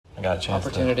I got a chance.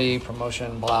 Opportunity,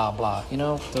 promotion, blah, blah. You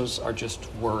know, those are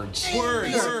just words.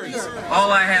 Words.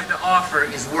 All I have to offer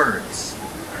is words.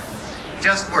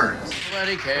 Just words.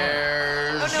 Nobody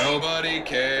cares. Oh, no. Nobody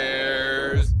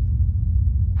cares.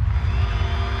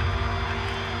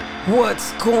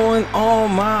 What's going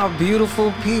on, my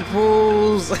beautiful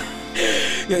peoples?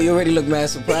 Yo, you already look mad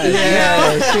surprised.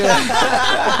 Yeah,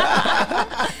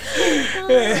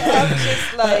 I'm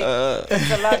just like,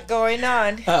 there's a lot going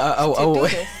on.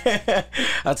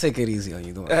 I'll take it easy on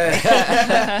you. Don't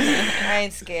I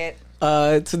ain't scared.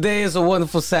 Today is a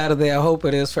wonderful Saturday. I hope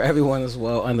it is for everyone as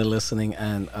well under listening.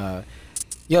 And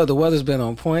yo, the weather's been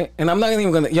on point. And I'm not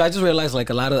even gonna. I just realized like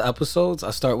a lot of episodes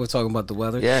I start with talking about the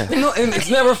weather. Yeah. You know, and it's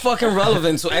never fucking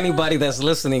relevant to anybody that's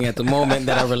listening at the moment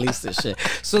that I release this shit.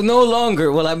 So no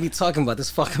longer will I be talking about this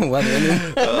fucking weather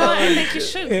anymore. No, I think you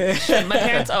should. My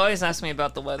parents always ask me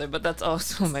about the weather, but that's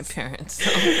also my parents. So.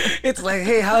 It's like,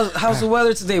 hey, how's the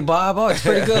weather today, Bob? Oh, it's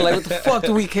pretty good. Like, what the fuck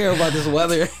do we care about this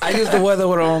weather? I use the weather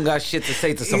when I don't got shit to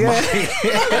say to somebody.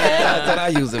 Yeah. That's what I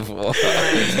use it for.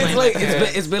 It's like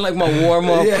it's been like my warm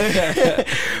up. Yeah.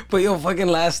 But yo, fucking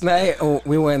last night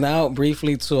we went out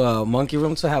briefly to a monkey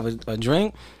room to have a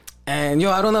drink. And yo,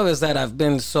 I don't know if it's that I've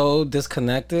been so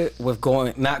disconnected with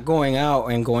not going out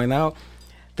and going out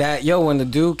that yo, when the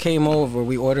dude came over,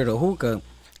 we ordered a hookah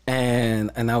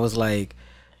and I was like,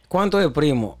 ¿Cuánto es,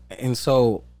 primo? And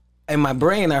so in my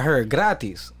brain I heard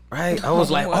gratis. Right? I was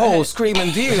like, oh,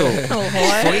 screaming deal.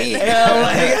 Sweet.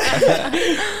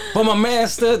 But my man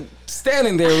stood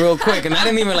standing there real quick, and I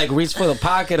didn't even like reach for the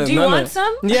pocket or Do you want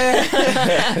some? Yeah.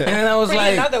 And then I was Bring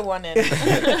like, another one in.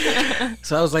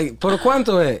 so I was like, ¿Por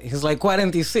cuánto es? He's like,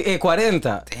 40.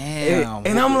 Damn.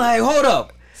 And I'm like, hold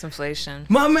up. It's inflation.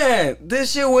 My man,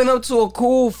 this shit went up to a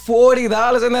cool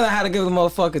 $40, and then I had to give the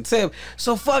motherfucking tip.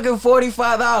 So fucking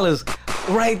 $45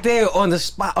 right there on the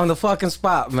spot, on the fucking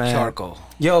spot, man. Charcoal.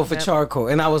 Yo, for charcoal.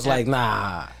 And I was like,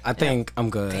 nah, I think I'm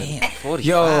good. Damn, 45.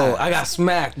 Yo, I got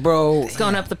smacked, bro. It's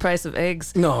going up the price of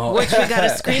eggs. No. Which we got a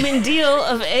screaming deal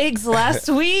of eggs last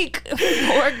week.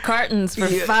 4 cartons for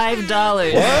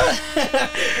 $5. What?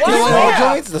 The small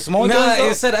joints? The small joints? Nah,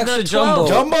 it said extra jumbo.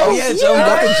 Jumbo? Oh, yeah, jumbo.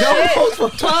 Got the jumbos for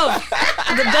 12.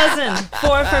 The dozen.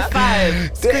 4 for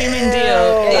 $5. Screaming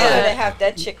deal. They Yeah. gotta have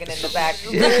that chicken in the back.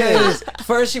 Because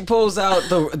first she pulls out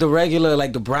the regular,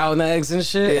 like the brown eggs and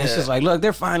shit. And she's like, look,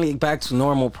 they're finally back to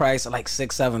normal price at like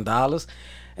 $6-7.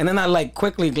 And then I like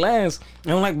quickly glance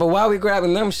and I'm like, but why are we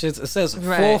grabbing them shits? It says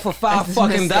 4 for $5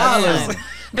 fucking dollars.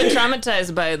 Been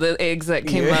traumatized by the eggs that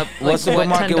came up. Like, What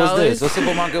supermarket was this? $10? What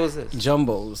supermarket was this?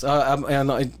 Jumbos. I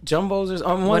know Jumbos is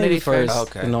on 181st. 181st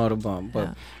Okay. in Audubon.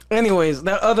 But anyways,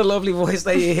 that other lovely voice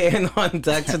that you're hearing on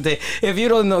deck today, if you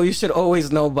don't know, you should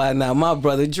always know by now. My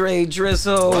brother Dre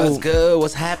Drizzle. What's good?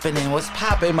 What's happening? What's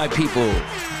popping, my people?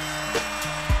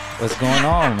 What's going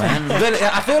on, man?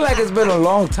 I feel like it's been a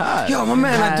long time. Yo, my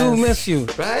man, I do miss you.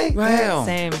 Right? Right. Damn.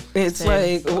 Same. It's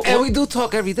Same. like, And we do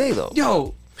talk every day, though.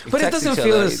 yo, but it text doesn't each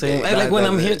feel other the same. every day. Like when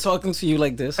I'm Right. here talking to you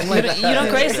like this, I'm You like, don't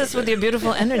grace us with your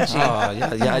beautiful energy. Oh,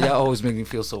 y'all always make me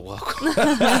feel so welcome.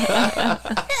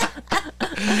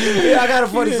 Yeah, I got a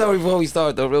funny story before we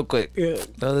start, though, real quick. Yeah.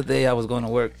 The other day, I was going to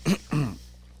work,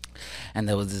 and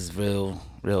there was this real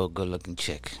good-looking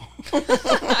chick. I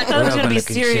thought it was going to be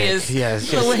serious. Yeah, it's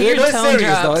So just, when your it's tone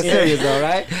serious, though. drops. It's serious, though,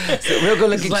 right? So, real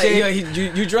good-looking it's like, chick.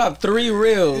 yo, you dropped 3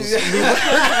 reels.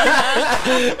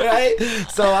 Right?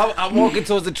 So I'm walking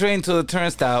towards the train to the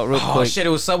turnstile real Oh quick. shit, it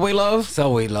was Subway Love.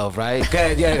 Subway Love, right?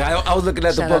 Okay, yeah, I was looking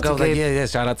at the Shout book. out I was to like, Gabe. yeah,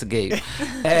 shout out to Gabe.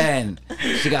 And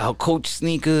she got her Coach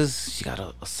sneakers. She got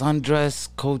a sundress,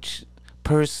 Coach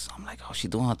purse. I'm like, oh, she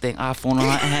doing her thing. iPhone on her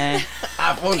hand.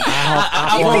 iPhone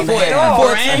on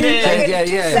her hand.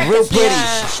 Yeah, real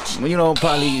pretty. You know,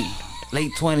 probably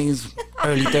late 20s,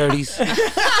 early 30s.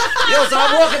 Yo, so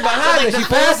I'm walking behind her. She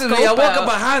passes me. I'm walking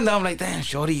behind her. I'm like, damn,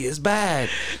 shorty is bad.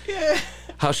 Yeah.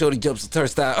 How shorty jumps the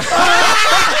turnstile.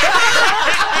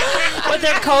 With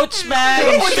their Coach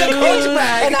bag. With the Coach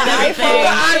bag. And an iPhone.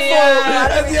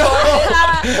 iPhone. Yo,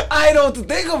 I know what to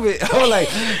think of it. I was like,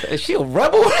 is she a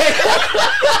rebel?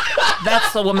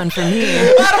 That's the woman for me.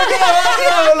 I don't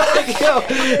know. Like, yo,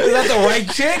 is that the right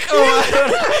chick?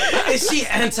 Or Is she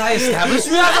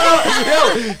anti-establishment?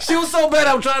 yo, she was so bad.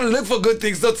 I'm trying to look for good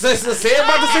things to say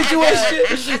about the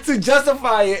situation to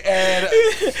justify it, and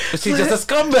she's just a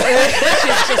scumbag.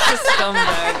 She's just a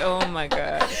scumbag. Oh my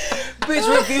god. Bitch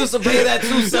refused to pay that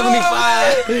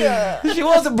 $275. She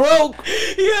wasn't broke.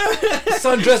 Yeah.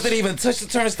 Sundress didn't even touch the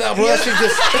turnstile, bro. She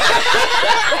just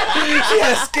she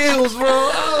has skills, bro.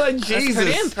 Oh Jesus.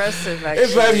 Pretty impressive, actually.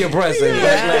 It's very impressive.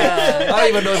 Yeah. I don't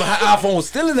even know if her iPhone was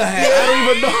still in the hand. I don't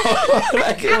even know.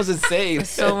 Like it was insane.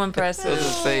 So impressive. It was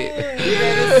insane.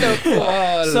 So cool.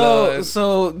 Oh,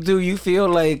 So do you feel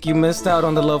like you missed out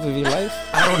on the love of your life?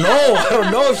 I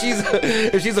don't know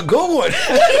if she's a good one.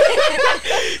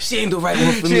 She ain't the right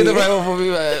one for She me. ain't the right one for me,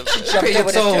 man. Pay your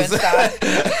over the tolls. turnstile.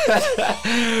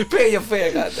 Pay your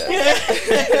fare, goddamn.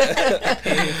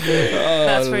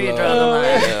 That's where you draw the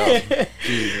line.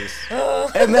 Jesus.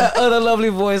 And that other lovely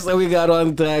voice that we got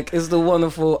on deck is the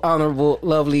wonderful, honorable,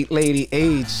 lovely Lady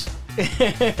H.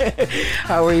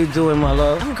 How are you doing, my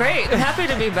love? I'm great. I'm happy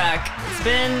to be back. It's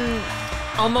been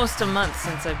almost a month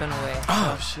since I've been away.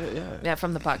 Oh shit, yeah. Yeah,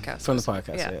 from the podcast. From the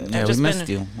podcast, Yeah. yeah. Yeah, I've we just missed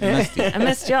been- you. We missed you. I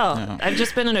missed y'all. Yeah. I've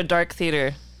just been in a dark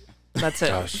theater. That's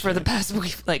it Oh, for the past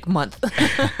week, like month.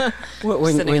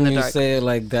 When Sitting in the you dark. say it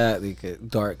like that, you get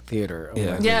dark theater. I'm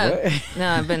Yeah. like, Yeah. what? No,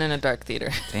 I've been in a dark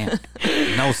theater. Damn.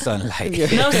 No sunlight.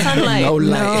 No sunlight. No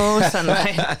light. No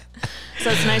sunlight.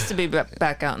 So it's nice to be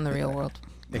back out in the real world.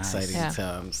 Exciting Yeah.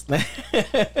 times.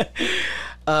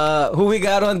 Who we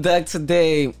got on deck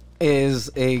today is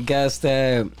a guest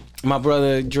that my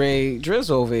brother Dre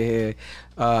Driz over here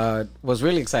was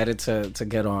really excited to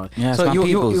get on. Yeah, so it's my you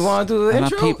peoples. want to do the It's my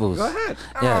intro? peoples. Go ahead.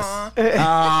 Yes.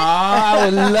 I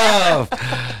would love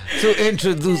to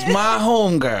introduce my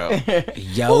homegirl,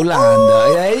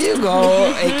 Yolanda. There you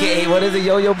go. AKA, what is it,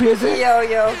 Yo-Yo Piercing? Yo,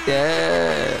 yo.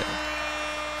 Yeah.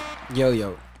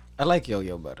 Yo-Yo. I like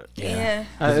Yo-Yo better. Yeah.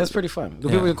 That's pretty fun. Do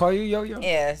people call you Yo-Yo?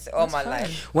 Yes, all my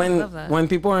life. When love that. when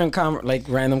people are in like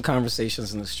random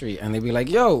conversations in the street and they be like,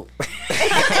 "Yo,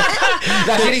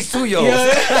 That shit is too yo. Yo,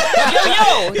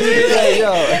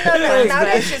 No, now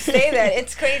that you say that,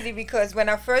 it's crazy because when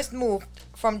I first moved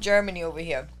from Germany over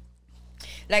here,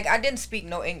 like I didn't speak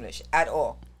no English at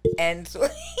all. And so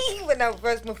when I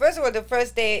first moved, first of all, the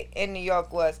first day in New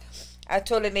York was, I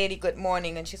told a lady good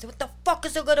morning and she said, "What the fuck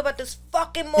is so good about this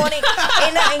fucking morning?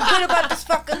 Ain't nothing good about this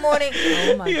fucking morning."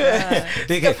 Oh my god.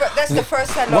 That's the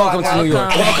first hello Welcome I got. to New York.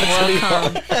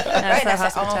 Welcome. Right? That's And I the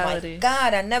said, "Oh my hospitality.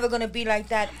 God, I'm never gonna be like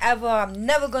that ever. I'm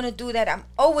never gonna do that. I'm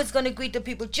always gonna greet the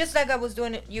people just like I was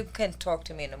doing it." You can talk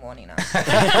to me in the morning now, because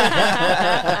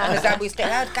I always think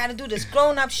I gotta do this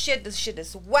grown up shit. This shit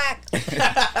is whack.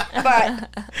 But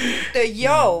the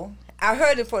yo, I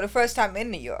heard it for the first time in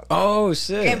New York. oh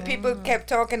shit." And people kept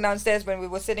talking downstairs when we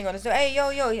were sitting on the stairs. "Hey, yo,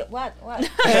 what?"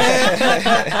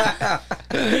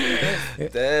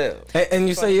 Damn. And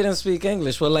you say you didn't speak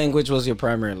English. What language was your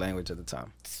primary language at the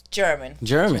time? German.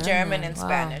 German. German and Wow.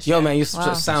 Spanish. Yo, man, you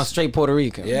Wow. sound straight Puerto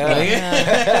Rican. Yeah.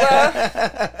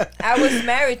 Well, I was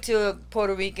married to a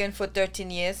Puerto Rican for 13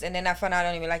 years, and then I found out I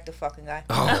don't even like the fucking guy.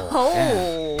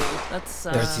 Oh, that's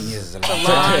 13 years is a a long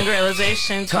long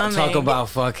realization coming. Talk about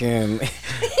fucking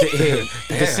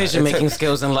decision making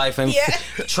skills in life and Yeah.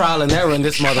 trial and error in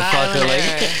this motherfucker. and Like,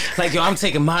 error. like, yo, I'm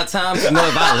taking my time to know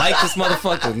if I like this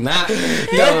motherfucker or not. Yo,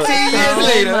 13 years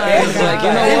later. my it's like,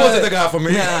 you know He what? wasn't the guy for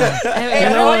me. And, You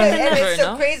know all what? it, You and never it's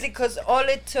so know. crazy because all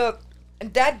it took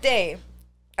that day,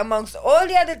 amongst all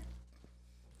the other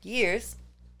years,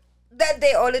 that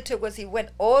day all it took was he went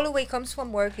all the way, comes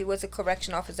from work. He was a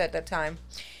correction officer at that time.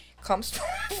 Comes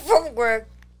from work,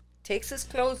 takes his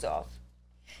clothes off,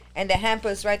 and the hamper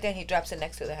is right there. And he drops it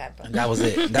next to the hamper. That was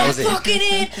it. That was it. Fucking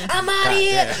it! I'm out of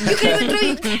here. You can even throw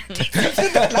you. That's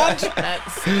that.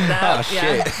 Oh,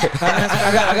 yeah. shit.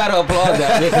 I gotta applaud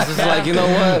that because it's like, you know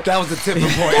what? That was the tipping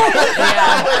point.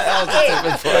 Yeah.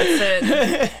 That's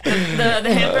it.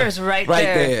 The hamper is right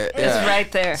there. there, yeah. It's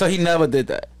right there. So he never did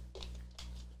that.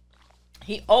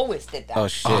 He always did that. Oh,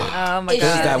 shit. Oh my It's god.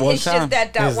 just that one it's time.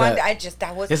 just that Is one. that-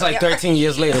 That was. It's like 13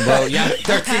 years later, bro. Yeah,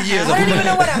 13 years I of don't even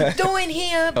know what I'm doing Oh,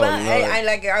 here, but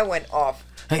I went off.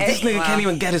 like, this nigga Wow. can't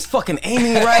even get his fucking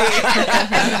aiming right.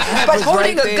 But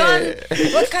holding right a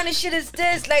gun, what kind of shit is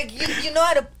this? Like you know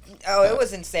how to? Oh, it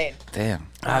was insane. Damn.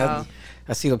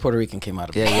 I see the Puerto Rican came out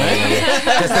of Yeah, it.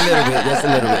 yeah. Just a little bit. Just a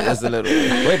little bit. Just a little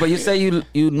bit. Wait, but you say you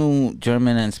knew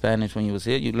German and Spanish when you was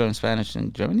here? You learned Spanish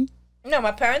in Germany? No,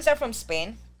 my parents are from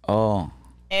Spain, Oh.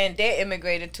 and they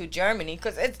immigrated to Germany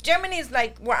because Germany is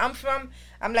like where I'm from.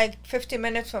 I'm like 50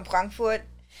 minutes from Frankfurt.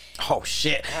 Oh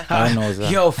shit! I don't know what's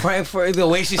that. Yo, Frankfurt, the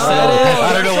way she said it,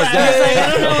 I don't know what's that.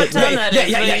 I don't know what town that is.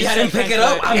 yeah, but you I didn't said pick it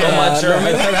up. I know Frankfurt. my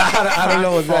German. I don't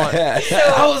know what's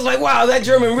that. I was like, wow, that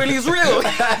German really is real.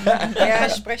 Ja,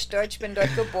 ich spreche Deutsch, bin dort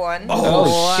geboren. Oh,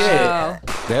 Wow.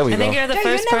 shit. There we I think go. you're the Yeah,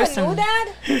 first you never person. knew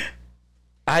that?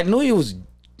 I knew you was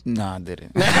No, I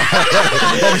didn't. Stop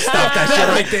that shit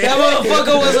right there. That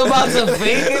motherfucker was about to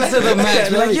fake it to the max.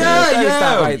 Like, yeah.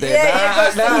 Stop right there. Yeah, I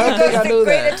it goes I to knew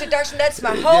great that. introduction. That's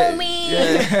my homie.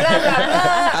 Blah, blah,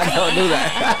 blah. I don't do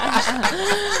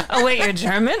that. Oh wait, you're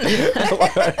German?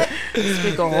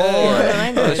 Speak a whole other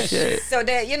language. So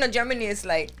that, you know, Germany is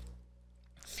like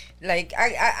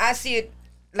I see it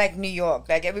like New York.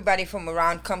 Like everybody from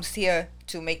around comes here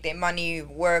to make their money,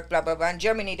 work, blah blah blah. In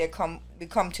Germany, we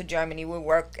come to Germany, we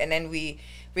work, and then we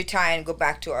retire and go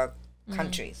back to our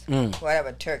countries,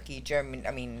 whatever, Turkey, Germany,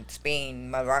 I mean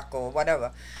Spain, Morocco,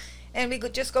 whatever, and we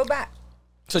could just go back.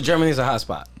 So Germany's a hot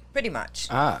spot. Pretty much.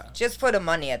 Just for the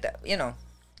money at the, you know.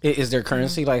 Is their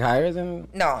currency like higher than?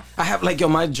 No. I have like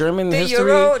my German history.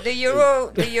 The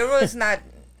euro is not.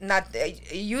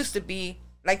 It used to be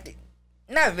like.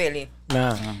 Not really.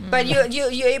 Nah. But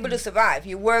you're able to survive.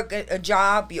 You work a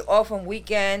job. You're off on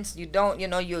weekends. You don't. You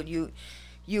know you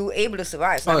able to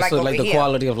survive. It's not like so over like the here.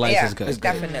 quality of life is good.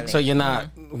 Definitely. So you're not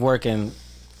working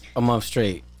a month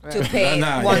straight to pay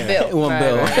one bill. One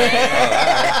bill.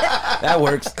 That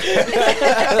works.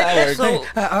 So,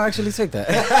 I'll actually take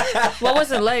that. what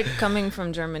was it like coming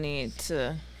from Germany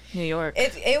to New York?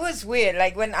 It was weird.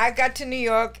 Like when I got to New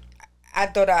York, I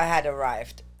thought I had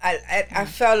arrived. I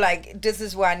felt like this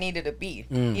is where I needed to be.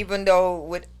 Even though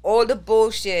with all the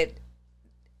bullshit,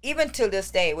 even till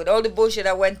this day, with all the bullshit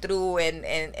I went through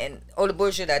and all the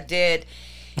bullshit I did.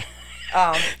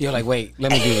 You're like, wait,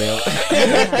 let me be real.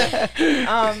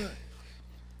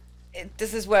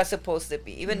 This is where I'm supposed to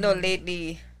be. Even though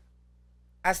lately,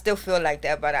 I still feel like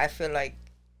that, but I feel like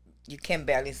you can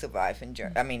barely survive in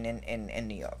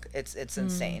New York. It's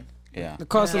insane. Yeah. The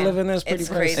cost of living is pretty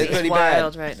crazy. It's pretty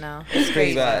wild right now. It's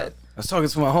crazy. bad. I was talking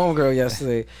to my homegirl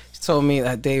yesterday. She told me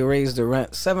that they raised the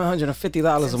rent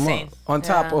 $750 a month on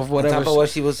top of whatever. On top of what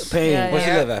she was paying. Yeah, Where she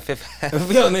yeah. live at? Fifth.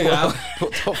 Yo, nigga,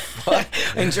 What the fuck?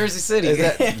 in Jersey City. Is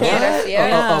that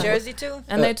Yeah. Jersey too.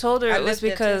 And they told her I it was lived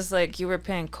there, because like you were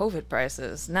paying COVID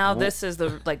prices. Now this is the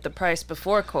price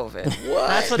before COVID.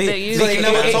 That's what they used. So they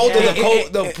never told her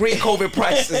the pre-COVID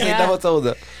prices. They Yeah. never told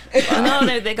her.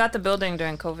 No, they got the building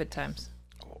during COVID times.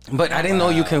 But I didn't know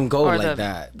you can go Or like the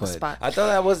that. But spot. I thought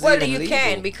that was Well, even you legal.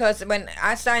 can, because when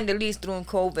I signed the lease during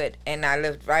COVID and I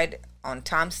lived right on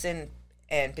Thompson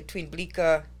and between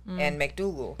Bleecker and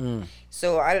McDougal.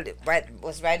 So I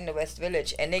was right in the West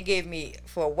Village, and they gave me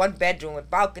for a 1-bedroom with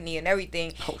balcony and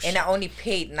everything, and I only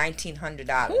paid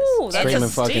 $1,900. Ooh, that's Screaming a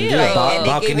fucking steal. deal. And they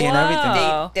balcony gave and me- everything.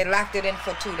 Wow. They locked it in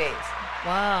for 2 days.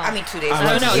 Wow. I mean 2 days. No,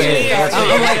 Not 2 2 days. days.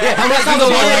 I'm like,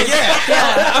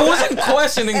 yeah. I wasn't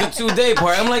questioning the 2-day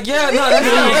part. I'm like, yeah, no,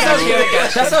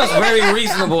 that sounds very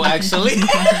reasonable, actually.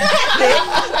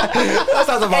 That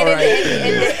sounds about And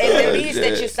right. in the lease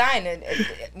that you signed,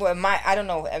 I don't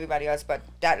know everybody else, but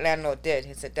that landlord did.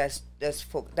 He said that's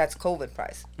COVID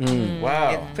price.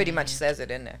 Wow. It pretty much says it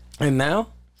in there. And now?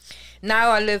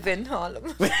 Now I live in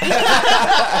Harlem. Shout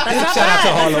out to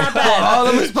Harlem.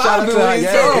 Harlem is popping.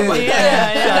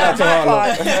 Yeah. Shout out to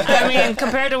Harlem. I mean,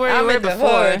 compared to where you I'm were in the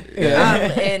before. hood.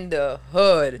 I'm in the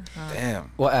hood.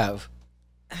 Damn. What Ave?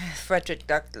 Frederick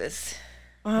Douglass.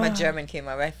 My German came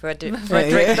out, right? Frederick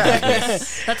Yeah.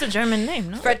 Douglass. That's a German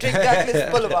name, no? Frederick Douglass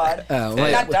Boulevard.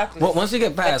 Not Douglas. Well, once you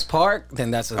get past Park,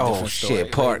 then that's a different story.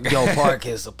 shit, Park. Like, yo, Park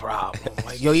is a problem.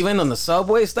 Like, yo, even on the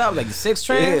subway stop, like the 6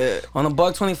 train, Yeah. on the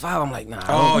Buck 25, I'm like, nah.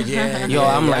 Oh yeah. Yo,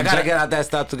 I'm like, I gotta get out that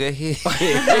stop to get here.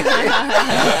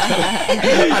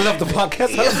 I love the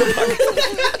podcast.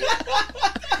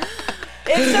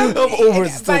 It's so Uber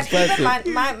is too but expensive.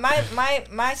 even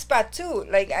my spot too.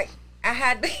 Like I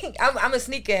had I'm a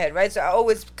sneakerhead, right? So I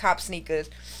always cop sneakers,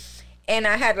 and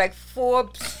I had like 4.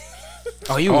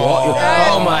 Oh, you walk.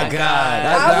 Oh my God.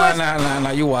 Nah,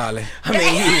 you wildin'. I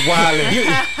mean, you wildin'.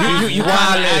 You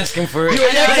wildin'. Asking for it. You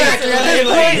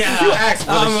asked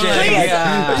for the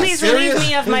shit. Please relieve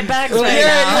me of my bags right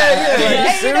now.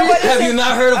 Hey, you know what? Have you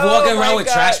not heard of walking my around with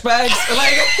God. trash bags?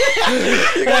 Like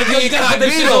yo, you gotta put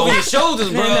that shit over your shoulders,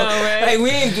 bro. I know, right? Like, we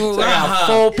ain't do I got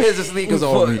 4 pairs of sneakers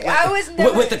on me. I was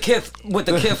never. with the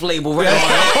Kith label right on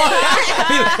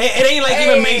it. It ain't like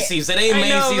even Macy's. It ain't I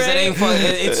know, Macy's. right? It ain't fun.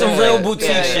 It's some real boutique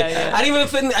Yeah, shit. yeah. I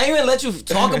didn't even let you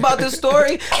talk about this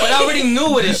story, but I already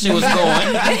knew where this shit was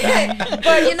going.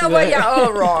 But you know what? You're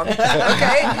all wrong.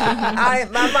 Okay,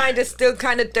 my mind is still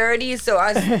kind of dirty, so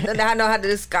I know how to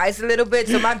disguise a little bit.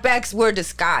 So my bags were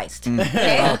disguised.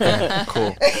 Okay?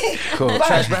 Cool.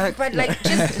 But like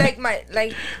just like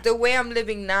the way I'm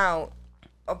living now,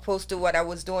 opposed to what I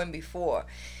was doing before,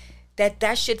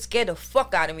 that shit scared the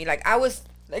fuck out of me. Like I was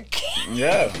Like,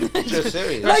 Yeah, just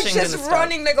serious. like Rushing just didn't stop.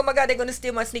 running, like, oh my God, they're gonna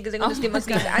steal my sneakers, they're gonna steal my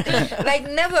sneakers. I think, like,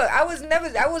 I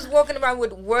was walking around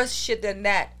with worse shit than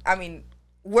that. I mean,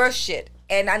 worse shit.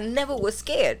 And I never was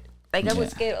scared. Like, I was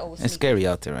scared of It's sneakers. scary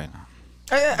out there right now.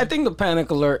 I think the panic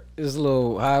alert is a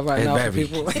little high right now for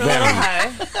people. It's a little high.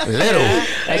 Little.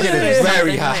 That shit is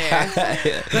very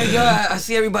high. Like, yo, I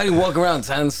see everybody walking around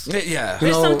tense. Yeah.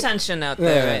 There's know, some tension out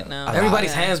there right now.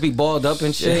 Everybody's Yeah. hands be balled up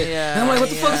and shit. Yeah. And I'm like, what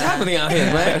the fuck's happening out here,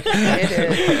 man? It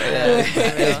is.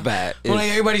 It's bad. Well, like,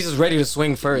 everybody's just ready to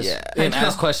swing first and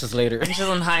ask questions later. It's just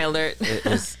on high alert.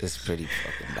 It's pretty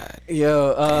fucking bad.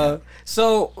 Yo,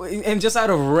 so, and just out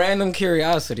of random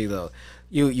curiosity though,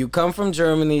 you come from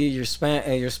Germany, you're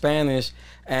Spanish,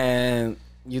 and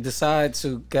you decide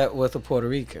to get with a Puerto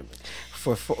Rican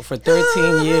for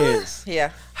 13 years.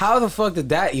 Yeah. How the fuck did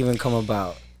that even come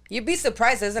about? You'd be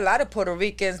surprised. There's a lot of Puerto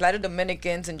Ricans, a lot of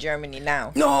Dominicans in Germany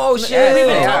now. No shit. Yeah, Even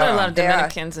they though are. there are a lot of They are.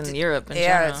 Dominicans in Europe in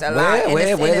Yeah, it's a general. lot. And it's-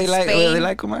 Where and they it's like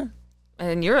Spain. Omar?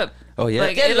 In Europe. Oh yeah.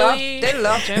 Like They love, Italy, they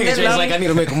love, Germany. they He's love. like, I need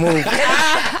to make a move.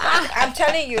 I'm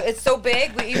telling you, it's so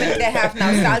big. They have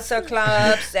now salsa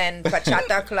clubs and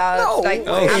bachata clubs. No like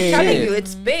way. I'm telling you,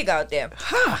 it's big out there.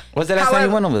 What's the last time you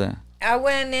However- went over there? I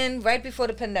went in right before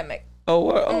the pandemic.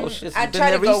 Oh shit. So I you've been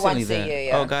try to there go recently once a then. year,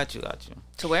 yeah. Oh, got you.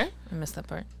 To where? I missed that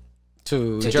part.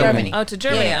 to Germany. Oh, to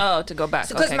Germany. Yeah. Oh, to go back.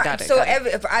 Because Okay, got it. so got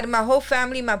it. out of my whole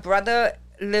family, my brother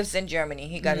lives in Germany.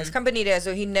 He got his company there,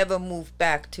 so he never moved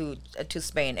back to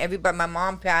Spain. Everybody, my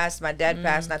mom passed, my dad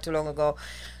passed not too long ago.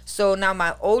 So now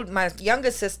my younger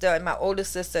sister and my older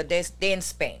sister, they in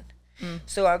Spain.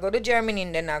 So I go to Germany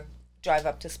and then I drive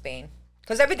up to Spain.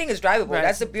 Because everything is drivable. Right.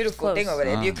 That's the beautiful It's thing close. over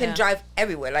there. You can Yeah. drive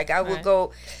everywhere. Like I would Right.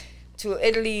 go to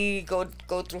Italy, go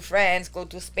through France, go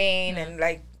to Spain, and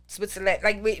like Switzerland.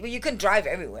 Like you can drive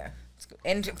everywhere.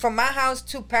 And from my house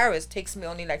to Paris takes me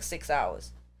only like 6 hours.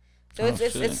 So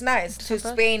it's nice. To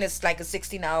Spain, it's like a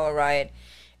 16-hour ride.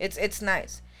 It's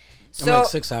nice. I'm So like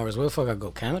 6 hours. Where the fuck I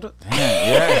go? Canada?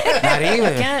 Yeah. Not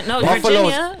even. Can't, no, Buffalo's-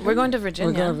 Virginia. We're going to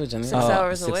Virginia. We're going to Virginia. 6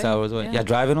 hours away. 6 hours away. Yeah. Yeah,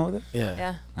 driving over there? Yeah.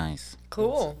 Yeah. Nice.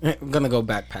 cool. I'm gonna go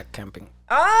backpack camping.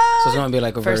 So Oh, it's gonna be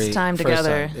like a First very time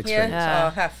together. experience. yeah. Yeah. Oh,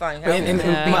 have fun. Have And, fun.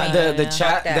 the Yeah.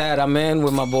 chat Fuck that. that I'm in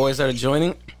with my boys that are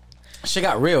joining, shit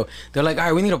got real. They're like, all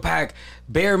right, we need to pack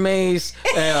bear mace,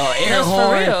 air That's for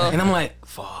horn, real. and I'm like,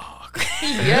 fuck.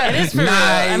 Yeah, it is for real.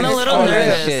 I'm a little All that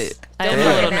nervous. shit. I am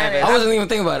a little nervous. I wasn't even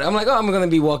thinking about it. I'm like, oh, I'm gonna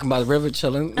be walking by the river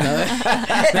chilling.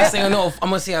 Next thing I know, I'm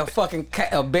gonna see a fucking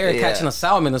a bear Yeah. catching a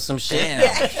salmon or some shit.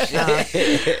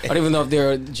 I don't even know if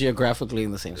they're geographically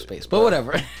in the same space, but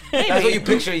whatever. That's what you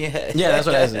picture in your head. Yeah, that's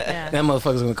what I said. Yeah. That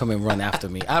motherfucker's gonna come and run after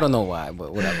me. I don't know why,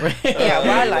 but whatever. Yeah,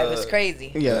 wildlife is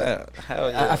crazy. Yeah.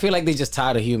 Hell yeah. I feel like they just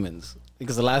tired of humans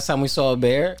because the last time we saw a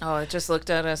bear, Oh, it just looked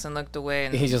at us and looked away,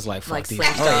 and he's just like, fuck like these.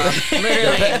 slinked off.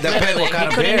 Literally, Depends what kind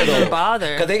of couldn't bear even though.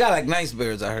 bother. Cause they got like nice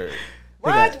bears, I heard.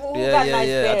 What? Who got nice I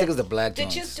bears? think it's the black Do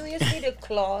ones. you see the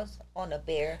claws on a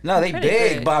bear? No, they Pretty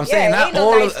big, big. but I'm Yeah, saying it not ain't no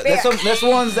all. nice bear. There's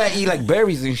ones that eat like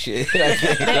berries and shit. Like,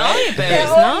 They all eat They're berries,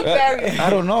 all no? berries. I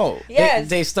don't know. Yes.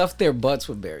 They stuff their butts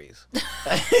with berries.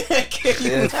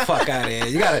 Yeah, fuck out of here.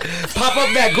 You gotta pop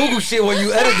up that Google shit when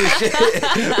you edit this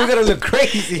shit. We're gonna look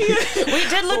crazy. We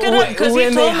did look it up because he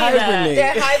When they told me that. hibernate.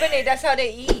 They hibernate. That's how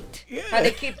they eat. How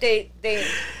they keep they.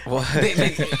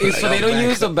 So they don't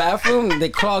use the bathroom. They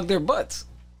clog their butts,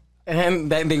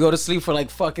 and then they go to sleep for like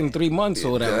fucking 3 months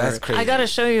or whatever. That's crazy. I gotta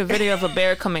show you a video of a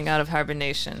bear coming out of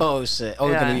hibernation. Oh shit! Oh,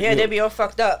 Yeah. we're gonna, Yeah, they be all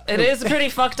fucked up. It is pretty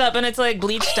fucked up, and it's like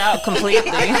bleached out completely.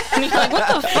 And you're like,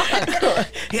 what the fuck?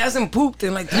 he hasn't pooped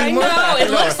in like 3 I months. know, it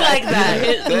looks like that.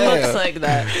 It Damn. looks like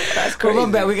that. That's Come crazy.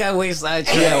 on back. We got way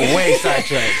sidetracked. Yeah, way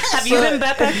sidetracked. Have you been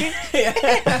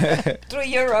backpacking? Through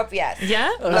Europe, yes.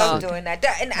 Yeah? Love Oh, doing that.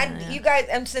 And you guys,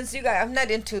 since you guys, I'm not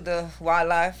into the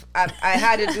wildlife. I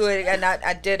had to do it, and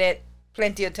I did it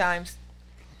plenty of times.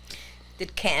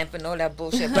 Did camp and all that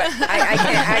bullshit, but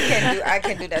I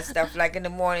can do that stuff. Like in the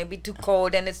morning, it'd be too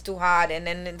cold, and it's too hot, and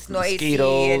then it's no AC,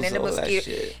 and then the Mosquitoes, all that mosquito,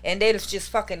 shit. and they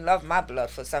just fucking love my blood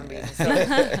for some reason. So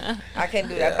I can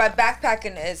do that. But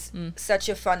backpacking is such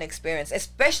a fun experience,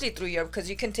 especially through Europe, because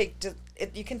you can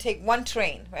take one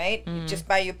train, right? You just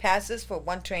buy your passes for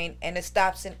one train, and it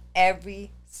stops in every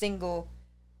single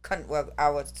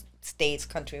our states,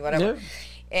 country, whatever. Yeah.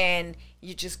 And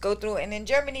you just go through. And in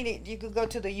Germany, you could go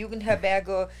to the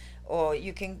Jugendherberge, or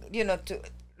you can, you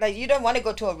don't want to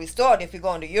go to a resort if you're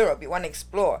going to Europe. You want to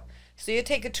explore. So you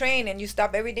take a train and you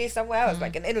stop every day somewhere else,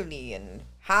 like in Italy and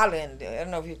Holland. I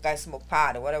don't know if you guys smoke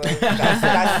pot or whatever.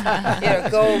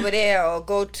 Go over there, or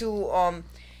go to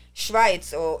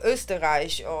Schweiz or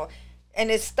Österreich, or and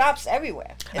it stops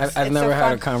everywhere. I've never so had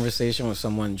fun. a conversation where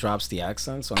someone drops the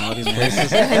accents on all these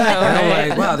places. And I'm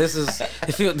like, wow,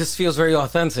 this feels very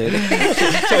authentic.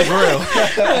 It's real.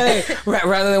 Like,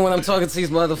 rather than when I'm talking to these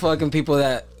motherfucking people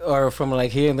that are from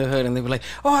like here in the hood, and they be like,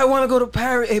 "Oh, I want to go to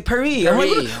Paris." I'm like,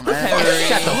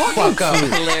 shut the fuck up.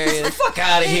 Hilarious. Get the fuck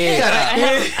out of here.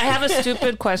 I have a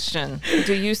stupid question.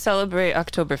 Do you celebrate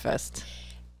Oktoberfest?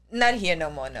 Not here no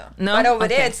more, no. No? But over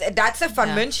Okay. there, that's a fun.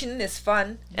 Yeah. München is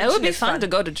fun. It would München be is fun to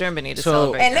go to Germany to So-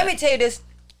 celebrate. And let that. me tell you this,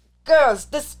 girls,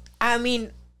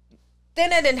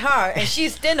 thinner than her, and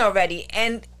she's thin already,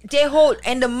 and they hold,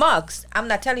 and the mugs, I'm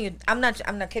not telling you, I'm not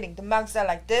kidding, the mugs are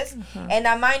like this, and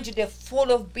I mind you, they're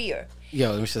full of beer.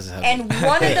 Yo, let me just have And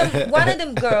one of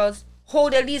them girls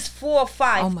hold at least 4 or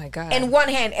 5 Oh my God. in one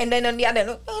hand, and then on the other,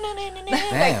 like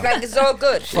it's all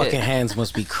good. fucking hands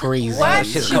must be crazy. What?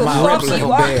 shit She'll come out fuck like you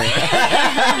a up. bear.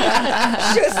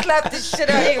 She'll slap the shit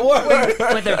out of you.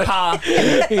 With her paw.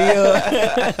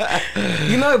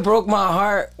 You know, it broke my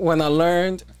heart when I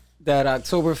learned that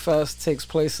Oktoberfest takes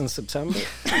place in September.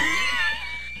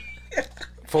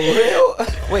 For real?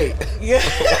 Wait. Yo,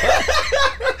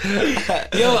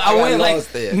 I went lost like,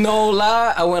 there. no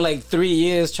lie, I went like 3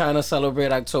 years trying to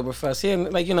celebrate Oktoberfest here,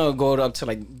 and like, you know, go up to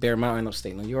like Bear Mountain,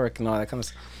 upstate New York, and all that kind of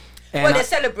stuff. And Well, I- they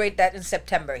celebrate that in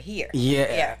September here.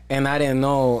 yeah, and I didn't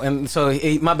know, and so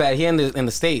my bad. Here in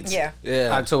the States, Yeah.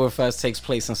 Oktoberfest takes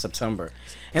place in September,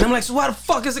 and I'm like, so why the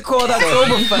fuck is it called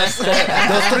Oktoberfest?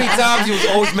 Those 3 times you was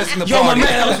always missing the Yo, my party.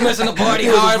 man, I was missing the party He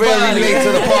was hard, really buddy. late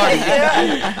to the party.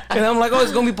 And I'm like, oh,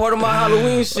 it's gonna be part of my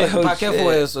Halloween shit. Oh, Pa' qué shit.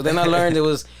 fue eso? Then I learned it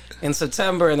was in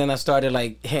September, and then I started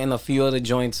like hitting a few other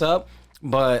joints up.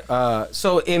 But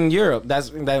so in Europe, that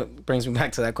brings me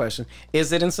back to that question: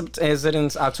 is it in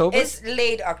October? It's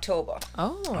late October,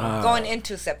 Oh. going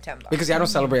into September. Because y'all don't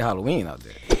celebrate Halloween out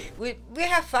there. We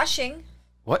have Fasching.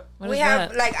 What? What We is have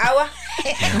that? like our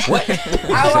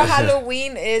our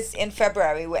Halloween is in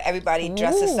February, where everybody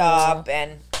dresses up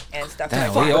and stuff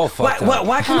Damn, like we that. all fucked up.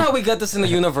 Why can't we get this in the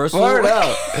universal? Word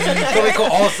up. So we can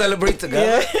all celebrate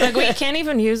together. Like, we can't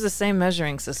even use the same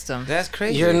measuring system. That's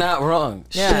crazy. You're not wrong.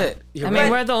 Yeah. Shit. You're I mean,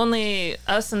 right. we're the only,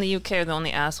 us in the UK are the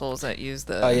only assholes that use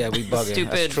the Oh, yeah, we bugging. That's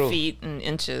stupid true. feet and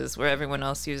inches, where everyone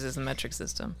else uses the metric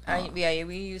system. Yeah,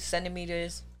 we use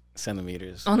centimeters,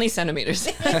 Centimeters. Only centimeters.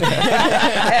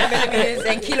 millimeters,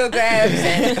 and kilograms.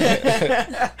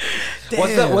 And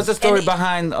What's the story And-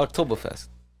 behind Oktoberfest?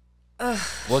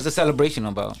 What's the celebration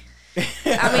about?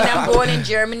 I mean, I'm born in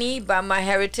Germany, but my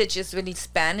heritage is really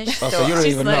Spanish. Oh, so you don't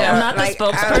She's even like, know. I'm not the Like,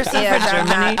 spokesperson yes, for I'm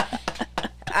Germany. not.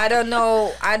 I don't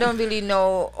know. I don't really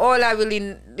know. All I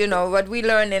really, what we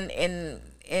learned in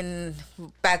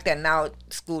back then. Now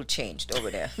school changed over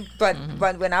there, but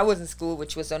when I was in school,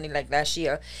 which was only like last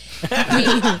year,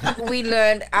 we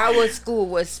learned our school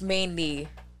was mainly,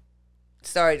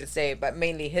 sorry to say, but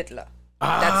mainly Hitler.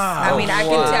 I mean, I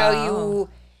can tell you.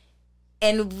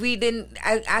 And we didn't.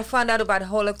 I found out about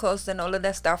Holocaust and all of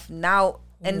that stuff now,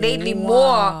 and lately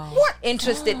more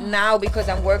interested now because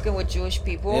I'm working with Jewish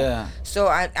people. Yeah. So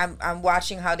I'm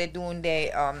watching how they're doing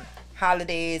their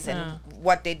holidays and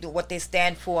what they do, what they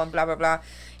stand for, and blah blah blah.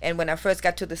 And when I first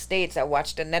got to the States, I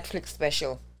watched a Netflix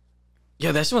special,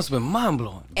 Yo, that shit must have been mind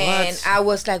blowing. and I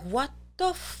was like, what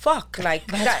the fuck? Like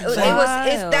that,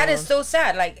 wild. that is so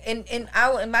sad. Like in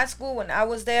my school when I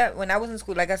was in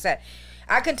school, like I said,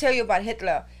 I can tell you about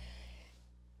Hitler.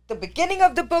 The beginning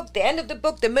of the book, the end of the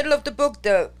book, the middle of the book,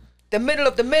 the middle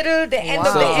of the middle, the end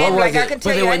of the So, end. what Like was I it? can But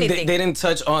tell you anything. they didn't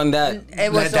touch on that.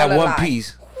 It was That all a one lie.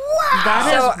 piece. That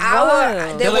So is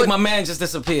wild. they They're like, would, my man just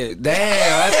disappeared.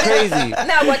 Damn, that's crazy.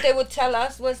 now what they would tell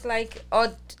us was like,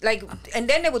 and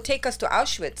then they would take us to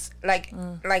Auschwitz,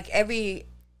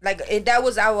 that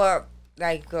was our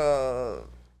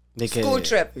They school could-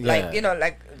 trip, yeah.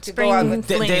 to go out with.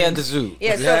 They at the zoo.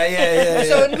 Yeah, so, Yeah.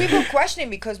 so we were questioning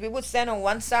because we would stand on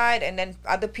one side and then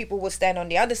other people would stand on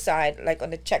the other side, like on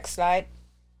the Czech side,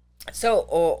 so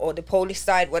or the Polish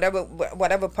side,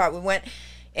 whatever part we went,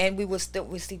 and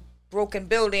we see broken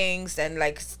buildings and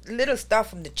like little stuff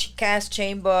from the gas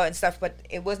chamber and stuff, but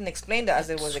it wasn't explained to us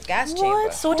it was a gas chamber.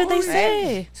 What? So what did they Right?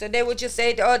 say? So they would just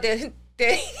say, oh, they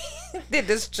they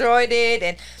destroyed it,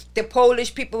 and the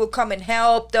Polish people would come and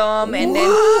help them, and then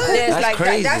there's That's like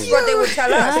crazy. that's what they would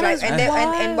tell us. That Like, is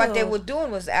and what they wild. were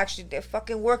doing was actually they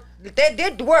fucking work. They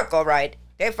did work all right.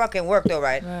 They fucking worked all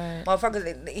right. Right.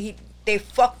 Motherfuckers, they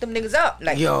fucked them niggas up.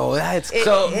 Like Yo, that's It-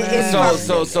 So,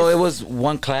 it's so it was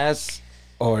one class,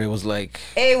 or it was like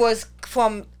it was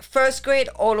from first grade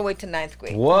all the way to 9th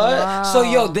grade. what? So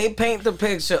yo, they paint the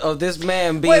picture of this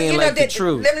man being Well, you know, like the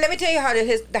truth. let me tell you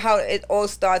how it all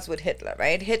starts with Hitler,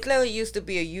 right? Hitler used to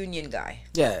be a union guy.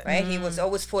 Yeah. Right? He was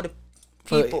always for the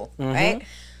people, right?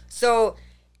 So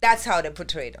that's how they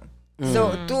portrayed them.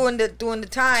 So during the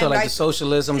time, So like the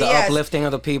socialism, the yes, uplifting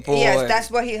of the people. Yes,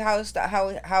 that's what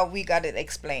how we got it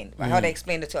explained, how they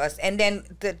explained it to us. And then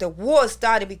the war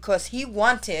started because he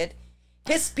wanted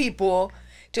his people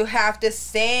to have the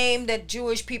same that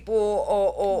Jewish people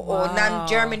or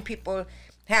non-German people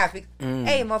have. Hey,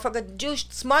 motherfucker, Jews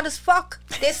smart as fuck.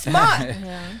 They're smart.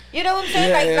 You know what I'm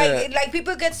saying? Like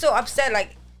people get so upset,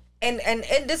 like. And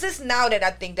this is now that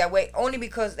I think that way, only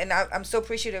because, and I'm so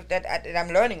appreciative that I'm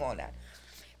learning all that.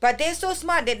 But they're so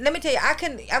smart that, let me tell you,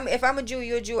 if I'm a Jew,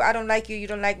 you're a Jew, I don't like you, you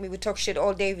don't like me, we talk shit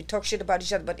all day, we talk shit about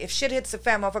each other, but if shit hits the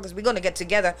fan, motherfuckers, we're going to get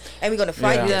together and we're going to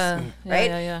fight this,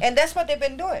 right? And that's what they've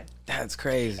been doing. That's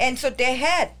crazy. And so they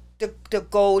had the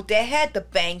gold, they had the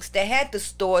banks, they had the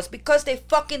stores, because they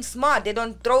fucking smart. They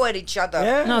don't throw at each other.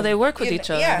 Yeah. No, they work with each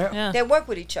other. Yeah, they work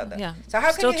with each other. Yeah. So how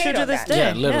Still can you true hate to on this that? day.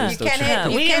 Yeah, literally Yeah. still You can't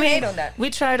true. hate, you can't hate on that.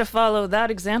 We try to follow that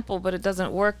example, but it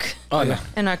doesn't work Oh yeah.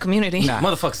 in our community.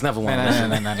 Motherfuckers never want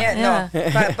that. Yeah,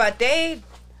 no. But they,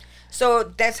 so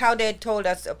that's how they told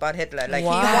us about Hitler. Like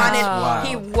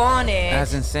he wanted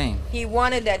That's insane. he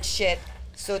wanted that shit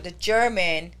so the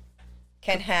German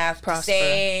can have Prosper. the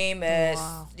same as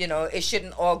it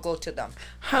shouldn't all go to them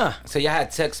So you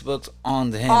had textbooks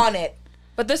on him. on it.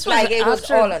 But this was Like, it was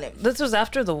after, all on him. This was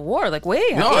after the war, like way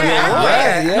after. No, But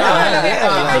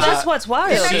that's what's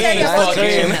wild. Didn't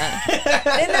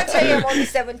I tell you I'm only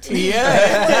 17?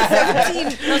 Yeah. 17.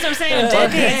 That's what I'm saying.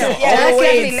 Decades. Yeah, that's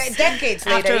Always. definitely decades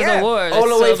later. After yeah. the war. All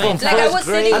the way it's from still Like I first was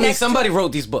grade. sitting I mean, next to, somebody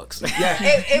wrote these books.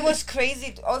 it was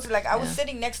crazy. Also, like I was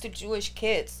sitting next to Jewish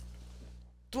kids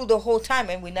through the whole time,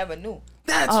 and we never knew.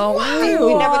 That's Oh, wild. We never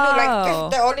knew. wow.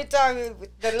 Like the only time,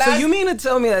 the last. So you mean to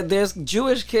tell me that there's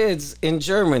Jewish kids in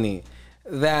Germany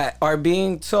that are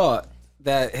being taught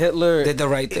that Hitler Did the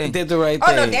right thing. Did the right Oh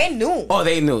thing? no, they knew. Oh,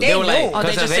 they knew. They were like, knew. Oh,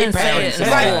 they Because of just their didn't say parents. it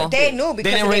in Right, school. they knew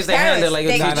because didn't of raise their their hand. parents. They're like,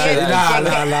 they,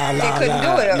 nah, they couldn't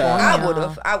do it.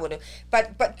 nah. I would have.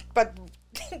 But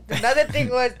another thing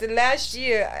was the last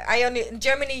year. In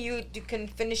Germany you can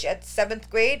finish at 7th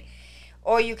grade,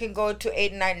 or you can go to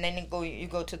 8 and 9, and then you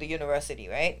go to the university,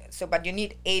 right? So, but you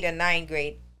need 8 and 9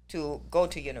 grade to go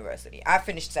to university. I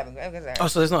finished 7th grade. Because oh,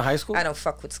 so there's no high school? I don't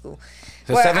fuck with school.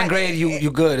 So Well, 7th grade,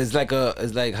 you good. It's like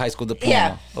high school diploma.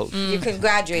 Yeah, Oh. you can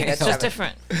graduate at It's just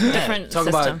 7th. different Talk system.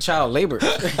 about child labor.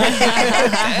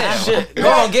 Shit. Go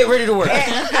on, get ready to work.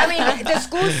 I mean, the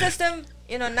school system,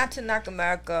 not to knock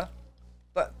America,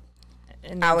 but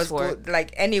It I needs was work. good,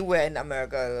 like anywhere in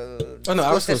America. Oh, no,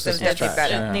 our school system's system's definitely trash.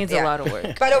 better. It needs Yeah. a lot of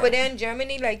work. But over there in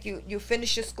Germany, like you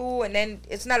finish your school and then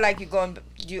it's not like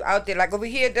you out there. Like over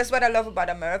here, that's what I love about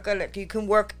America. Like you can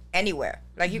work anywhere.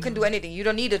 Like you can do anything. You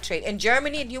don't need a trade. In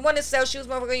Germany, if you want to sell shoes,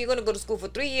 motherfucker, you're gonna go to school for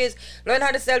 3 years, learn how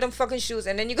to sell them fucking shoes,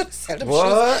 and then you're gonna sell them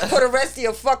shoes for the rest of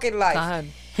your fucking life. God.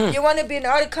 You want to be an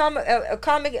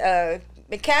comic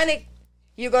mechanic.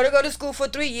 You gotta go to school for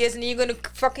 3 years, and you're gonna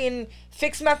fucking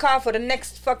fix my car for the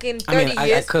next fucking 30 I mean,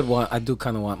 years. I do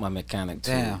kind of want my mechanic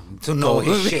to. Damn. To know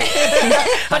his shit.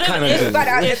 I kind of do. But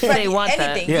If they want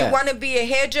that. anything, Yeah. you want to be a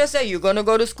hairdresser, you're gonna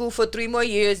go to school for 3 more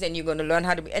years, and you're gonna learn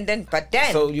how to be. And then,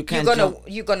 So you can't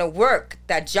you're gonna work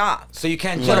that job. So you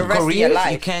can't For the jump rest of your careers?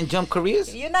 life. You can't jump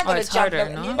careers? You're not gonna it's jump. harder, you're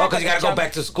no? not Oh, 'cause you gonna gotta go jump.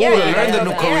 back to school Yeah, and you learn gotta the go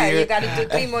new back. Yeah, career. you gotta do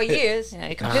 3 more years. Yeah,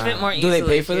 you can pivot more Do easily. they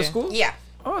pay if for the you- school? Yeah.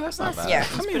 Oh, that's not bad. Yeah.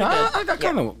 I mean, I got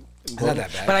kind of. It's not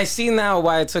that bad. But I see now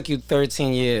why it took you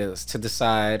 13 years to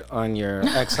decide on your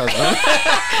ex-husband.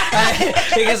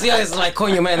 Because it's like,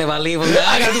 coño, man, if I leave him,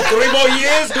 I gotta do 3 more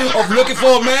years of looking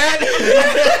for a man.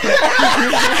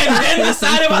 And then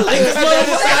decide if I like this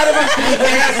motherfucker. I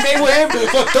gotta stay with him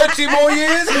for 13 more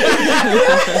years?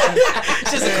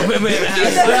 It's just a commitment.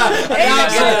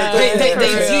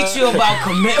 They teach you about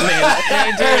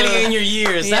commitment early in your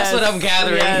years. That's what I'm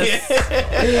gathering.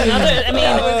 I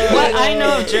mean, what I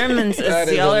know of Germans That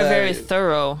is is y'all are very hilarious.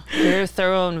 thorough. You're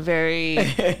thorough and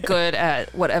very good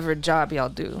at whatever job y'all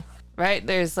do. Right?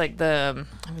 There's like I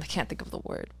can't think of the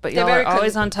word, but y'all are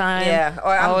always on time. Yeah,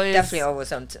 or I'm always, definitely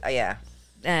always on. Yeah.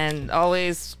 and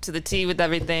always to the T with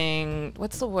everything.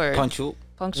 What's the word? Punctual.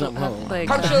 Punctual. No. Like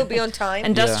Punctual, be on time.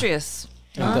 industrious.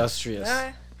 Industrious.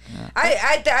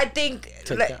 I think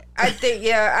Take like, that. I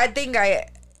think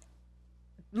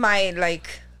my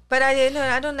like, but I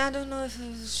don't know if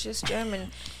it's just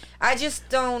German. I just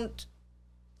don't.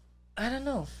 I don't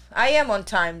know. I am on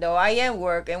time though. I am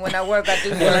work, and when I work, I do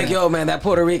They're work. like, yo, man, that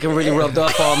Puerto Rican really rubbed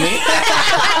off on me.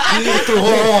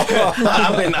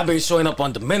 I've been showing up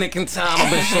on Dominican time.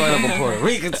 I've been showing up on Puerto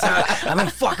Rican time. I've been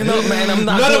fucking up, man. I'm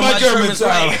not None doing of my German German's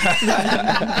right.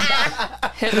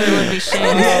 Hitler would be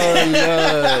shamed. Oh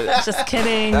no, Just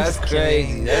kidding. that's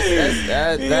crazy.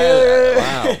 That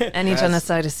wow. Any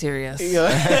genocide is serious.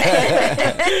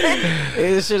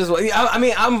 It shit is. I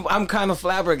mean, I'm kind of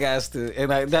flabbergasted,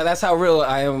 and that's how real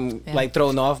I am. Like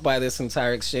thrown off by this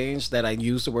entire exchange that I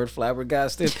use the word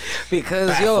flabbergasted because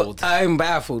Baffled. I'm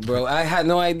baffled, bro. I had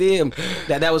no idea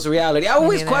that was reality. I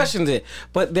always questioned it,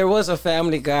 but there was a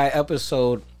Family Guy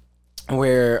episode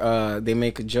where they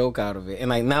make a joke out of it, and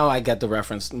now I get the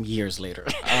reference years later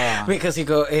because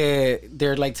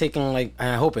they're like taking like,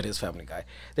 I hope it is Family Guy.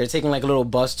 They're taking like a little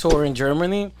bus tour in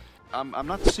Germany. I'm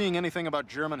not seeing anything about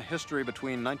German history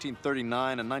between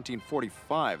 1939 and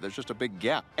 1945. There's just a big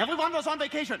gap. Everyone was on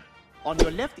vacation. On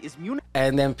your left is Munich.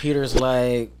 And then Peter's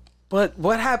like, but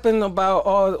what happened about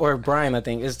all, or Brian, I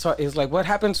think, is like, what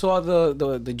happened to all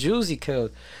the Jews he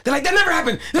killed? They're like, that never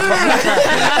happened.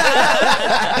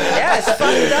 Yes, fucked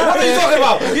up. What are you talking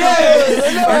about?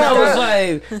 Yeah. And I was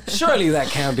like, surely that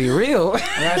can't be real.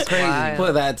 That's crazy. Wow.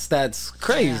 But that's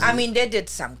crazy. I mean, they did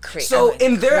some crazy. So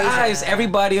in their eyes,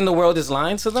 everybody in the world is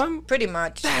lying to them? pretty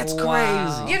much. That's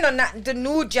crazy. You know, not the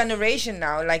new generation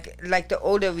now. Like the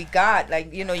older we got,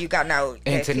 like you know, you got now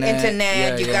Internet.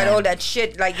 internet. You got all that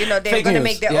shit. Like you know, they're Fake gonna news.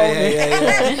 make their Yeah, own.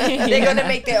 yeah. They're gonna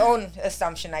make their own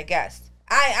assumption, I guess.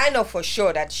 I know for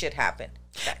sure that shit happened.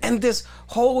 And this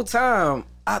whole time,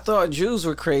 I thought Jews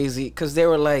were crazy because they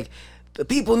were like, the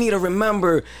people need to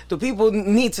remember, the people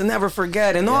need to never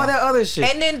forget, and all that other shit.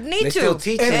 And they need They to. still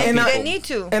teach and that they people. need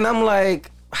to. And I'm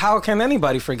like, how can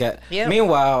anybody forget? Yeah.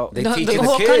 Meanwhile, They The, teach the the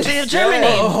whole kids. country of Germany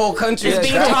the whole country is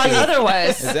being taught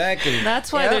otherwise. Exactly.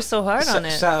 That's why Yeah. they're so hard on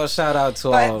it. Shout out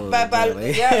to all. But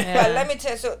really. yeah, but let me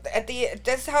tell you. So at the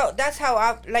that's how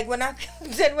I like when I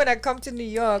then when I come to New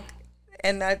York,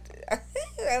 and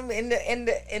I'm in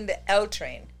the L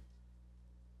train.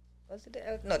 Was it the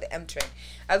L? No, the M train.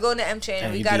 I go on the M train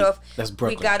and we got off. That's We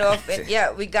Brooklyn. got off.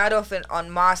 We got off on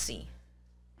Marcy.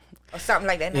 Or something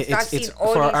like that. And I start It's seeing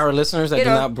all for these, our listeners that you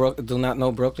know, do not know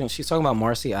Brooklyn. She's talking about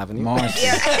Marcy Avenue. Marcy.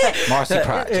 Marcy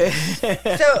Project.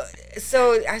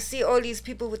 so I see all these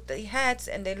people with the hats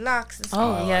and their locks and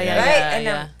stuff. Oh, yeah, yeah, Right?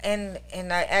 yeah.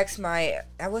 And I asked I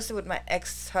was with my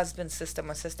ex-husband's sister,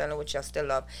 my sister-in-law, which I still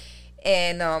love.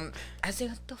 And I said,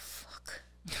 what the fuck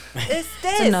is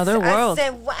this? another world. I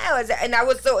said, wow. And I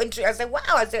was so intrigued. I said, wow.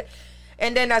 I said,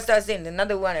 and then I started saying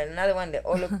another one. They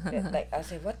all look like, I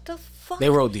said, what the fuck? They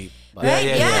roll deep. Right?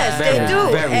 Yes, Very, they do.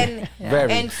 very,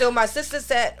 very. And so my sister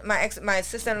said, my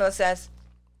sister-in-law says,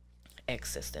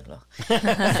 ex-sister-in-law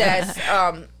says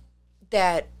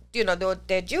that you know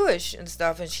they're Jewish and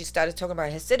stuff, and she started talking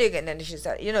about Hasidic, and then she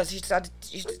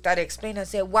started explaining. I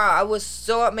said, wow, I was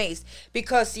so amazed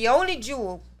because the only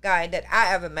Jew guy that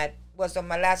I ever met was on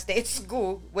my last day at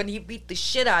school when he beat the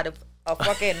shit out of a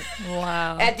fucking.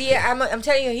 Wow. At the I'm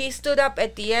telling you, he stood up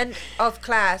at the end of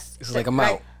class. It's like I'm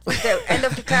out. The end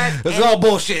of the class. It's and all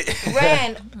bullshit.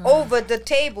 ran over the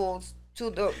tables to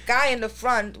the guy in the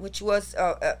front, which was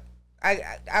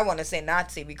I want to say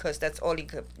Nazi because that's all he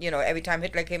could. You know, every time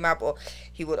Hitler came up, or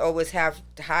he would always have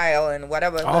Heil and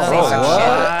whatever. Say some what? shit.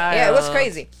 Yeah, it was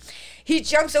crazy. He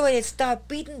jumps away and starts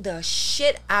beating the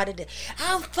shit out of it.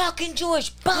 I'm fucking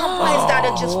Jewish. Boom! And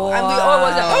started just, and we all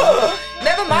was like, oh,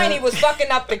 never mind, he was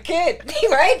fucking up the kid,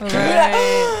 right? We were like,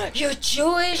 oh, you're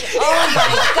Jewish? Oh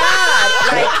my God!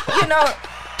 Like, you know.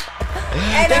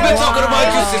 And They've been talking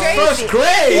about you since first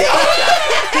grade.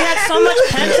 He had so much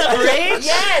pent up rage.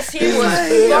 Yes, he was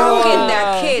fucking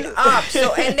that kid up.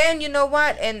 So, and then you know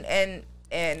what? And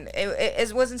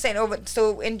it was insane.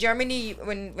 So in Germany,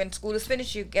 when school is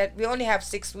finished, we only have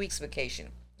 6 weeks vacation.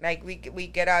 Like we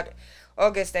get out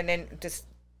August, and then just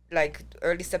like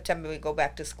early September we go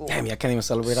back to school. Damn, I can't even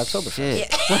celebrate October.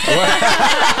 Shit.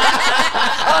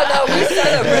 Oh no, we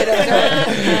celebrate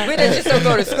it. We just don't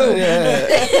go to school.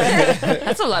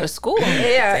 That's a lot of school.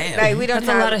 Yeah, like we don't That's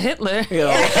a have lot of Hitler.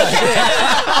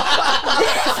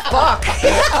 fuck.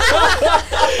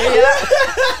 Yeah.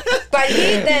 But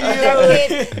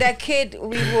that kid,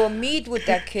 we will meet with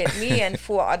that kid. Me and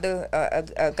 4 other,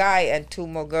 a guy and 2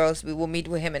 more girls. We will meet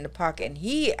with him in the park, and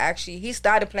he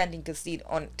started planting the seed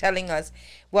on telling us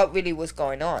what really was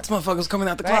going on. This motherfucker's coming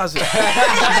out the closet.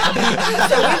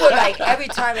 So we were like every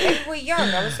time, and we were young.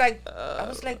 I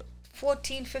was like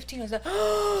 14, 15. I was like,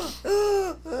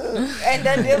 and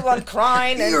then everyone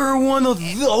crying. And You're one of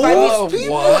but those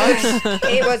people.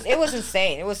 it was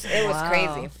insane. It was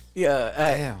crazy.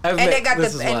 Yeah, And they got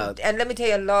this is the wild. and let me tell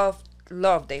you,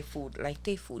 love their food. Like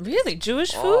their food. Really?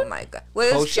 Jewish Oh food? my God.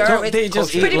 Well, it's Kosher? German. They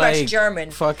just pretty eat much like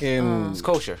German. fucking It's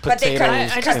kosher. But they potatoes.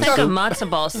 cut- I just and think of soup. matzo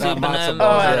ball soup. and matzo I'm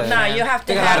ball, not a yeah. Nah, fan. you have to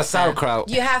They got a lot of have sauerkraut.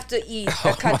 you have to eat the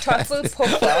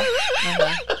kartoffelpuffer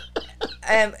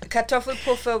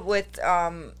Kartoffelpuffer with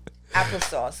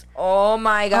applesauce. Oh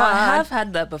my Oh, god! I have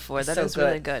had that before. That So is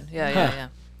really good. good. Yeah.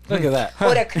 Look at that.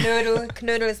 Or the knödel.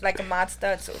 Knödel is like a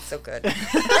monster, so it's so good.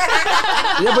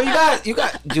 Yeah, but you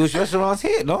got Jewish restaurants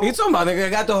here, no? You talking about? Nigga, I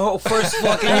got the whole first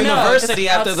fucking I know, university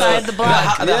just after outside the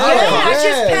block. the Yeah, Holocaust. I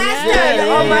just passed that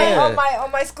yeah.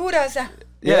 on my scooter. I said,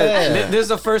 Yeah. There's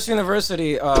the first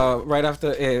university right after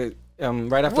the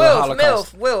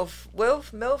Holocaust. MILF.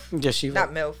 Yeshiva.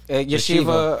 Not MILF.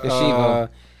 Yeshiva. Yeshiva.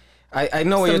 I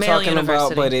know what the you're male talking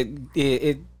about, but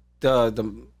university.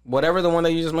 the whatever the one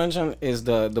that you just mentioned is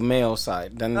the male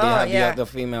side. Then they have the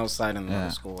female side in the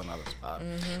school and other spot,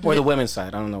 or the women's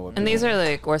side. I don't know what. And these are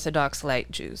like Orthodox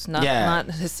light Jews, not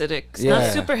Hasidics, Yeah.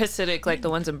 not super Hasidic like the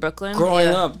ones in Brooklyn. Growing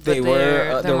up, there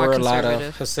they're were more a lot of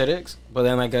conservative. Hasidics, but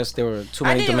then I guess there were too I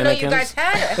many didn't even know Dominicans. you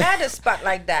guys had a spot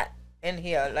like that in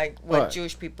here, like what What?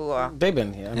 Jewish people are. They've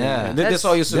been here. I mean, Yeah. this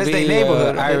all used to That's be their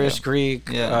neighborhood. Irish, Greek,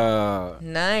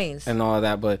 Nice. and all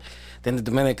that, but then the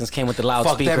Dominicans came with the Fucked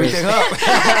loudspeakers. everything up. Go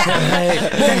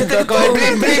ahead,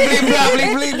 bleep, bleep, bleep, blah,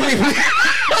 bleep, bleep, bleep, bleep.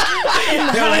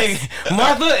 They're like,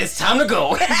 Martha, it's time to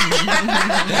go.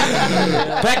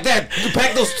 Pack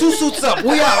those 2 suits up.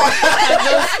 We out.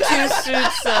 Those 2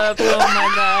 suits up. Oh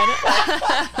my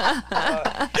god.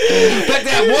 Pack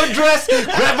that one dress,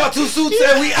 grab our 2 suits,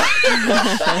 and we out.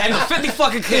 And the 50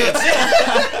 fucking kids.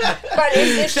 But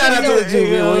it's Shout out to the Jew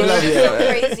people. We love you. so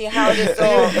crazy how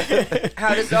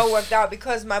this all worked out,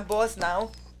 because my boss now,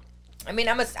 I mean,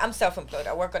 I'm self-employed.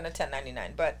 I work on a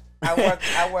 1099, but I work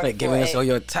Like for giving us all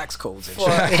your tax codes and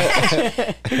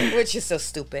shit. which is so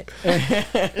stupid.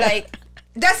 Like,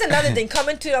 that's another thing.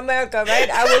 Coming to America, right?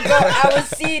 I would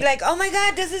see like, oh my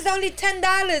God, this is only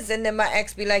 $10, and then my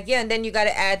ex be like, yeah, and then you got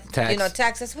to add, Tax.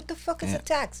 taxes. What the fuck is a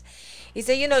tax? He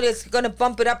said, it's gonna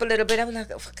bump it up a little bit. I'm like,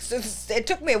 oh, fuck. So it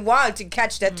took me a while to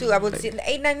catch that too. I would see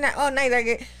 $8.99 all night.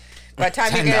 Like, by the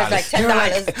time you get it, it's like You're $10.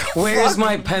 like, where's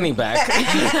my penny back? 10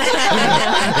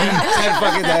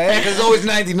 fucking $10. It's always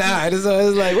 99. It's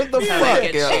always like, what the fuck?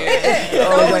 get Yo? you. It's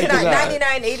Always always 99.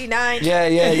 99, 89.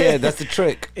 Yeah. That's the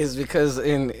trick. Is because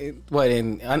I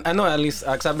know at least,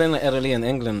 because I've been in Italy and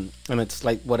England, and it's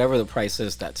like whatever the price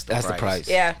is, that's the price.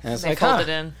 Yeah. And it's They like, fold it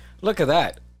in. look at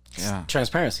that. Yeah.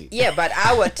 Transparency. Yeah, but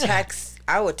our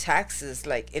taxes,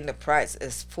 like in the price,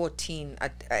 is 14.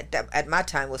 At my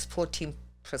time was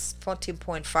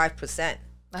 14.5%.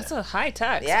 That's a high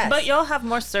tax. Yes. But y'all have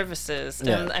more services.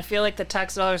 Yeah. And I feel like the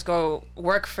tax dollars go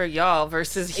work for y'all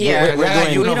versus here. Yeah. We got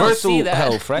doing- universal see that.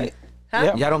 health, right?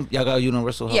 Huh? Yeah. Y'all got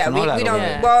universal health. Yeah, and all that we don't. over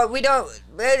Yeah. Well, we don't.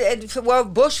 Well,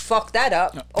 Bush fucked that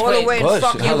up all the Wait, way in Bush?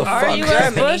 fucking How the Are fuck? you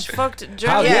Germany. Bush fucked How,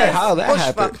 Germany? yeah, how that Bush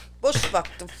happened? Bush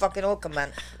fucked the fucking Oka,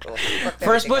 man. Oh, fucked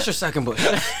First everything Bush or up. second Bush?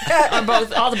 Or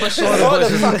both, all the bushes. all the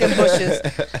fucking bushes.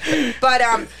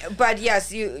 But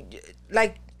yes, you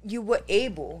were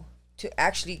able to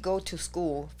actually go to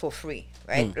school for free,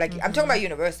 right? Like I'm talking about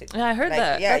university. Yeah, I heard Like,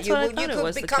 that. Yeah, That's you what I you thought it could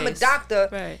was the become a case. doctor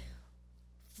Right.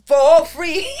 for all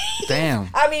free. Damn.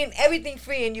 I mean, everything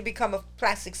free, and you become a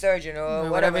plastic surgeon or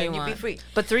whatever, you and you want. be free.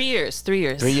 But 3 years. 3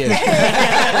 years. 3 years.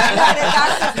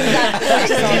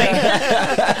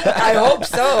 I hope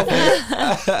so.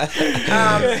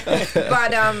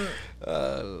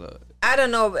 I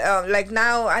don't know. Like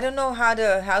now, I don't know how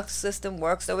the health system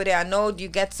works over there. I know you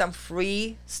get some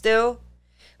free still,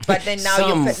 but then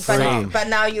now but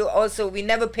now you also, we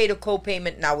never paid a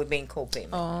co-payment. Now we're paying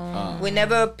co-payment. We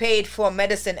never paid for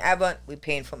medicine ever. We're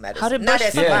paying for medicine. How did Not Bush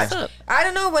as fuck much. this up? I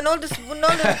don't know when all this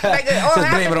like it all Just blame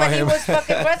happened it on when he him. was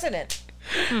fucking president.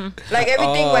 Like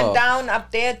everything went down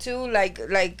up there too. Like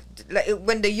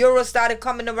when the euro started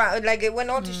coming around, like it went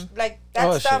all to like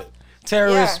that stuff. Shit.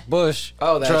 Terrorists, Yeah. Bush,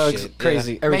 That drugs, shit,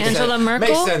 crazy, yeah. everything. Angela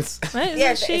Merkel? Makes sense. Right?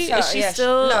 Yes, Isn't it's her, is she yes.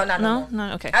 still? No.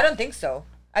 No, okay. I don't think so.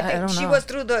 I think don't she know. was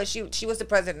through she was the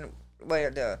president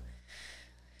where the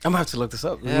I'm gonna have to look this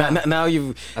up. Yeah. Now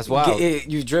That's wild.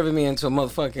 You've driven me into a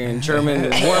motherfucking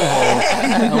German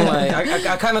wormhole. I'm like,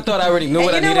 I kind of thought I already knew and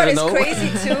what I you know needed what to is know.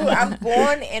 crazy too? I'm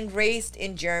born and raised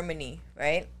in Germany,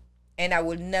 right? And I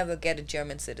will never get a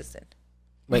German citizen.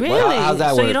 Wait, Really? what? How's that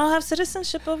so work? you don't have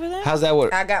citizenship over there? How's that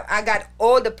work? I got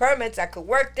all the permits. I could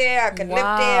work there. I could live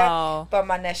there. Wow. But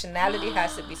my nationality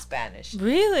has to be Spanish.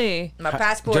 Really? My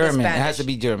passport is German. It Spanish. has to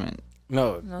be German.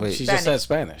 No, Wait. she just said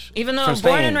Spanish. Even though From I'm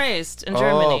born Spain. and raised in Oh,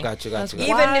 Germany. gotcha. That's Even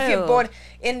if you're wild. born,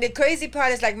 and the crazy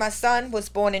part is like my son was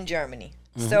born in Germany,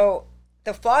 so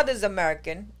the father's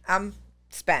American, I'm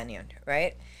Spaniard,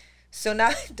 right? So now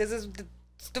this is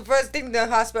the first thing the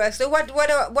hospital asked. So what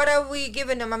are we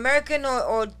giving them, American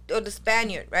or the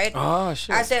Spaniard, right? Oh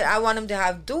shit. I said I want him to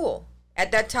have dual.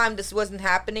 At that time, this wasn't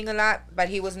happening a lot, but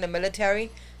he was in the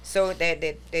military, so they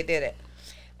did it.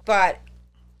 But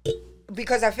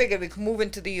because I figured we could move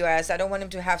into the U.S. I don't want him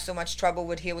to have so much trouble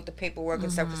with the paperwork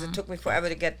and stuff, because it took me forever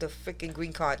to get the freaking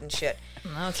green card and shit.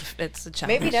 No, it's a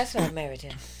challenge. Maybe that's why I married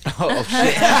him. Oh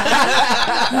shit.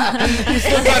 She's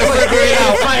still trying to figure it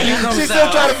out. She's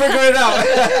still trying to figure it out.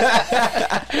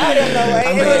 I don't know.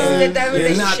 That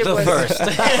You're not relationship the was first.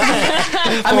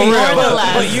 I mean,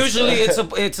 but usually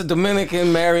it's a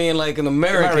Dominican marrying like an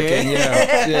American.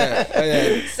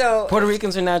 Yeah. So Puerto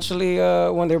Ricans are naturally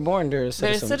when they're born, they're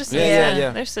citizens. They're citizens.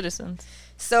 Yeah. They're citizens.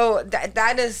 So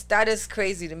that is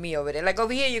crazy to me over there. Like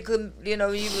over here, you could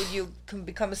you can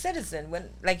become a citizen when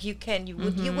you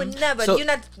would never. So-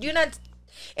 you're not.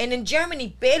 And in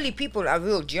Germany, barely people are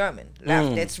real German.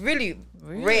 It's really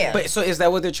rare. But so is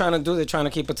that what they're trying to do? They're trying to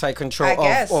keep a tight control I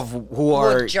guess. of who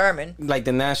are German, like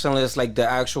the nationalists, like the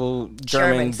actual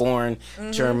German-born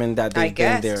German that they've been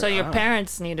guess. there. So your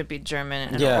parents need to be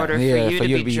German in Yeah. order for you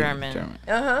to be German.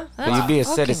 For you to be a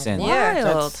citizen. Yeah.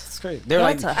 Wild. That's great. They're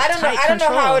like, I don't know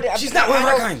how it. she's not one of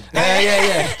our kind.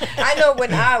 Yeah. I know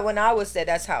when I was there,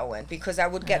 that's how it went, because I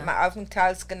would get my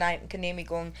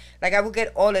Aufenthaltsgenehmigung, like I would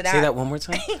get all of that. Say that one more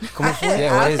time. Come on,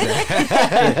 Yeah, what is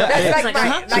that? That's like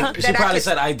she that I probably could,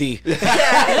 said ID. like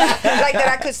that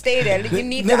I could stay there. You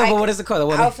need No, but what is it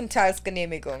called?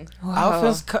 Aufenthaltsgenehmigung.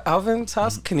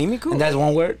 Aufenthaltsgenehmigung? And that's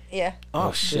one word? Yeah.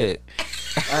 Oh shit. Shit.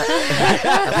 I think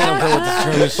I'm good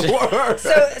with this German shit.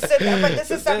 So, but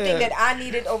this is something that I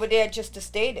needed over there just to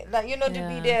stay there. Like, to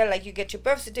be there, like you get your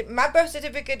birth certificate. My birth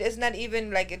certificate is not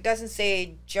even, like, it doesn't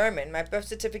say German. My birth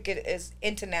certificate is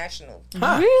international.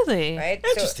 Huh. Really? Right?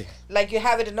 Interesting. So, like, you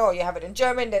have it in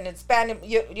German, then in Spanish,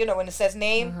 you know, when it says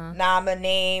name, Name,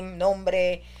 name,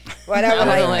 nombre, whatever,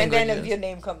 Other like, and then if languages. your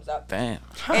name comes up. Damn.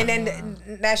 And then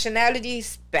the nationality,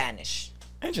 Spanish.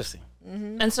 Interesting.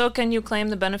 And so can you claim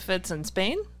the benefits in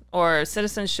Spain or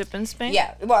citizenship in Spain?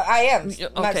 Yeah, well, I am.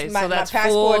 Okay, my so that's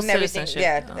passport full and everything.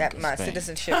 citizenship. Yeah, Okay. my Spain.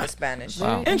 citizenship is Spanish.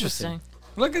 Wow. Interesting.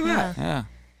 Look at that. Yeah.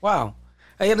 Wow.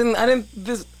 I didn't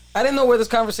know where this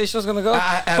conversation was gonna go.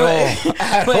 At all.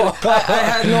 But I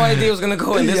had no idea it was gonna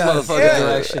go in this motherfucking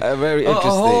direction. Very A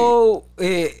interesting. whole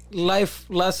life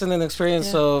lesson and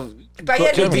experience of But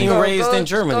yeah, need to being go- raised go- in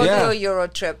Germany. Go Yeah. do a Euro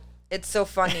trip. It's so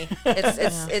funny.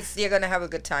 It's you're gonna have a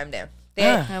good time there.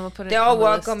 Yeah. I will put it They're all on the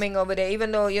list. welcoming over there,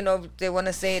 even though they want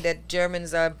to say that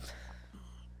Germans are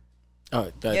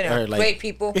great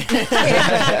people. But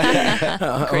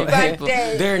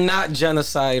They're not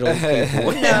genocidal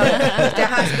people. their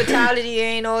hospitality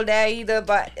ain't all that either.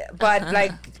 But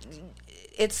like.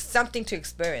 It's something to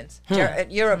experience.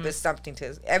 Europe is something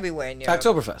to everywhere in Europe.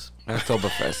 Oktoberfest.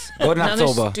 Oktoberfest. Go in Another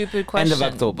October. stupid question. End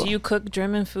of October. Do you cook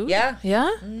German food? Yeah. Yeah?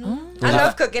 I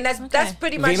love cooking. That's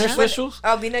pretty much Wiener what- Schnitzels?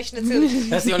 Oh, Wiener Schnitzel.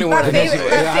 That's the only My one I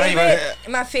favorite,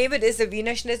 my favorite is a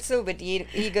Wiener Schnitzel with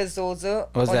Jägersoße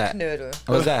What's und that? Knödel.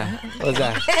 What's that? What's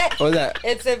that? What's that?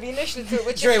 It's a Wiener Schnitzel,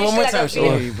 which Dre, is one more like time, a show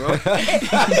real- me, bro. It's like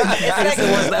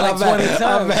Like 20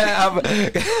 times.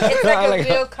 it's like a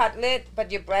real cutlet,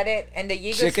 but you bread it, and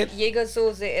the Chicken?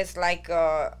 Jägersoße is like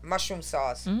mushroom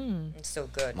sauce. It's so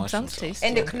good. Sounds tasty.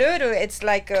 And the Knödel, it's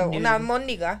like una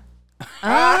almóndiga.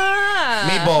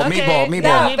 Meatball.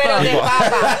 No, pero de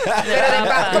papa. Pero de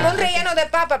papa. Como un relleno de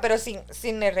papa, pero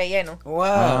sin el relleno.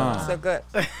 Wow. So good.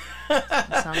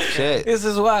 Shit. This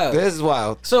is wild. This is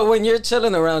wild. So when you're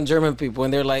chilling around German people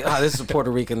and they're like, "Oh, this is a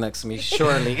Puerto Rican next to me,"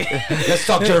 surely. Let's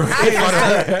talk German.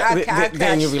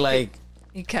 Then you'll be like,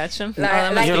 You catch them?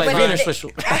 Like you're like when Wiener they-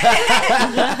 Schnitzel. No, I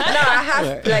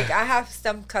have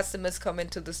some customers come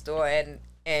into the store and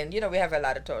we have a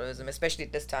lot of tourism, especially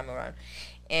this time around.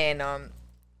 And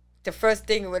the first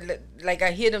thing would like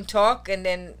I hear them talk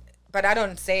but I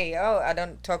don't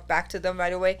talk back to them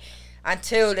right away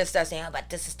until they start saying, "Oh, but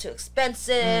this is too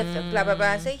expensive," and blah blah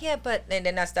blah. I say, "Yeah, but," and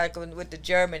then I start going with the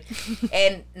German,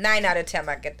 and 9 out of 10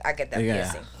 I get that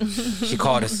piercing. She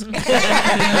called us. Let's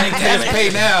pay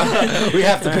now. We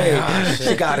have to pay.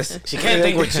 She got us. She can't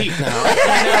think we're cheap now.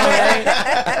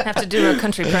 Have to do her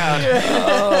country proud.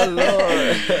 Oh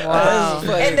Lord! Wow.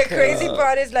 And the crazy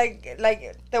part is like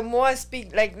the more I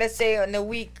speak, like let's say in a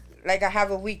week, like I have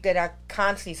a week that I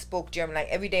constantly spoke German. Like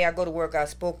every day I go to work, I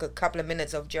spoke a couple of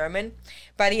minutes of German.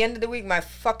 By the end of the week, my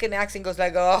fucking accent goes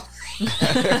like, oh,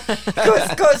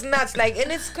 goes nuts. Like,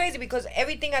 and it's crazy because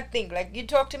everything I think, like you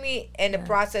talk to me and the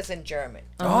process in German.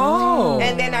 Oh.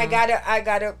 And then I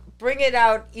gotta bring it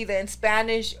out either in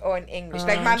Spanish or in English.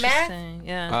 Like my math,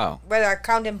 Yeah. Wow. whether I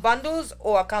count in bundles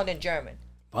or I count in German.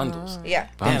 Bundles. Yeah,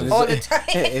 Bundles. all the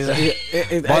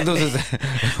time. Bundles is.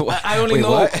 I only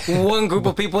know one group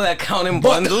of people that count in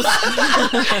bundles.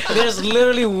 There's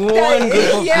literally one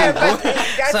group of people.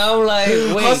 So I'm like,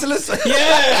 wait. Hustlers?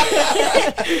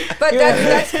 Yeah. But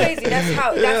that's crazy.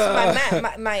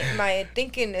 That's my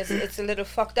thinking is it's a little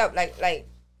fucked up. Like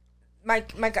my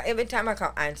every time I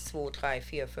count 1, 2, 3,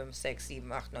 4, 5, 6,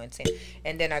 7, 8, 9, 10,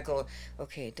 and then I go,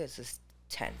 okay, this is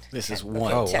 10. This 10, is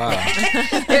 1. Oh, 10. wow.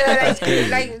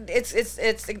 like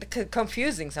it's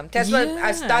confusing sometimes. That's why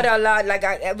I stutter a lot. Like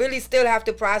I really still have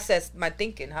to process my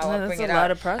thinking, how I bring it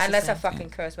out. Unless I fucking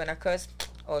curse. When I curse,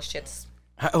 oh shit's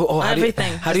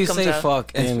Everything. How do you say out.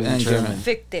 fuck in German?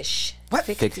 fictish. What?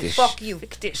 Fictish. Fuck you.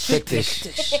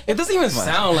 Fictish. It doesn't even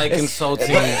sound like insulting.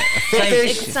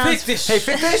 Fictish. Fictish. Hey,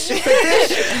 fictish.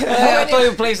 I thought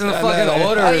you placed in the fucking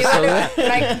order or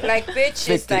something. like bitch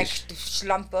is like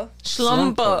schlamper.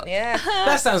 Schlumper. Yeah.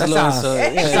 That sounds a little.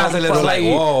 It sounds a little like,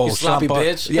 whoa, you sloppy schlumper.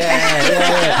 bitch.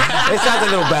 Yeah. It sounds a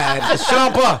little bad.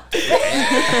 Schlumper.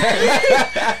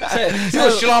 You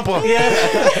a schlumper. Yeah.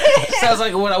 Sounds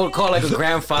like what I would call like a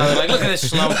grandfather. Like, look at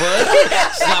this schlumper.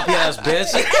 Sloppy ass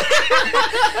bitch.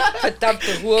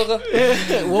 Verdammte Hure.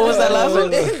 What was that last one?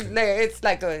 It's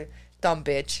like a dumb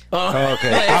bitch. Oh,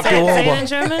 okay. Say it in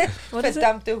German. What is it?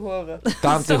 Verdammte Hure.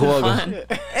 Dante Horger.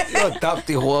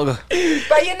 Dante Horger.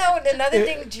 But you know, another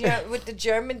thing with the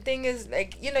German thing is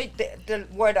like, you know, the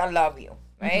word I love you,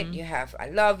 right? You have I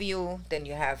love you, then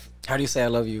you have. How do you say I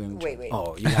love you? Wait.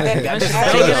 Oh, you Then, got She's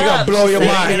gonna blow your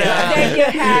mind. then you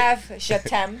have je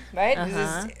t'aime, right? This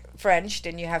is French.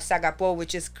 Then you have Sagapo,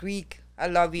 which is Greek. I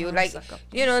love you. Like,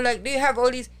 you know, like, do you have all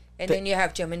these? And then you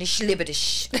have German,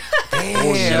 Schlibbedisch.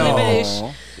 Schlibbidish.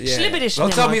 Schlibbidish.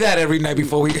 Don't tell me that every night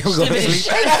before we go to sleep.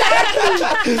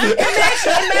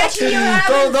 Imagine you have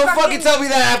Don't fucking tell me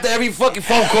that after every fucking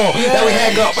phone call that we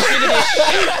hang up.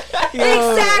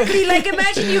 Exactly. Like,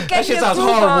 imagine you get your sounds groove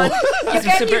on. horrible. You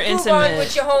get super your groove on intimate.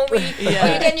 with your homie. Or you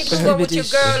get your groove on with your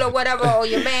girl or whatever. Or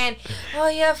your man. Oh,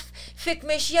 yeah, fick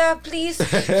mich, yeah, please.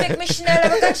 Fick mich schnell,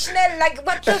 aber ganz schnell. Like,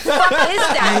 what the fuck is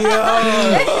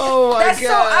that? Oh my That's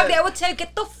so ugly. I would tell you,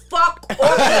 get the fuck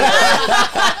off me.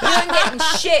 You ain't getting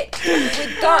shit.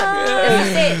 We're done.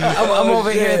 That's it. I'm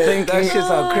over here thinking That shit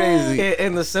sound crazy.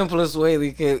 in the simplest way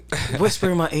they could whisper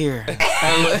in my ear.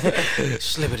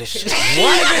 Schlibbedish.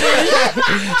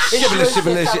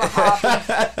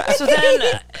 So then,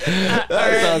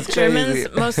 are sounds Germans crazy.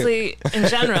 mostly, in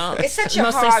general, It's such a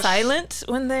mostly harsh- silent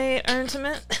when they are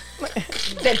intimate?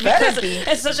 They better be.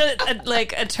 It's such a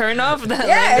turn off. That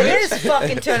Yeah, language. it is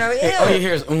fucking turn on. All you Ew.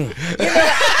 hear is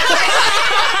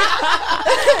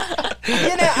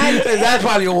You know, That's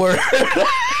probably a word.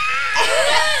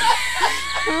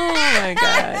 Oh my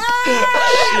god.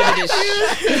 This shit is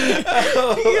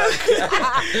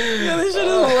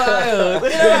wild. You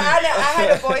know, I had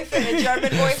a boyfriend, a German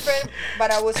boyfriend,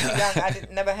 but I was too young. I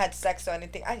never had sex or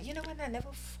anything. You know what? I never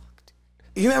fucked.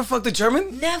 You never fucked a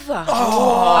German? Never.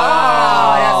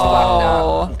 Oh, that's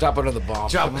fucked up. Drop another bomb.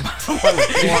 Drop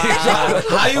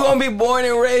How you gonna be born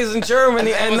and raised in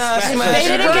Germany and not They smash?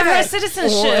 didn't give her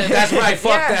citizenship. That's right.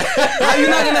 Fuck that. How you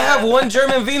not gonna have one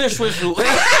German Wiener Schnitzel?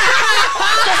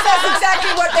 That's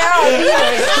exactly what they are.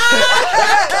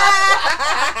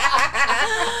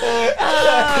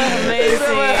 Amazing.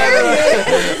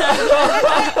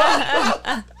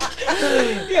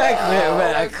 Yeah, I can't,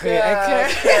 man. I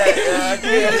can't.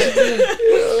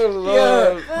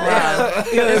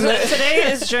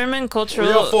 Today is German Cultural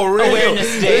Yo, for real.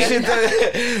 Awareness Day.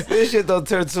 This shit don't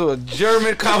turn to a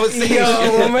German conversation.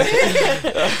 Yo, man.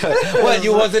 What,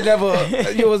 you was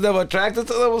never attracted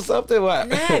to them or something? What?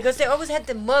 Yeah, because they always had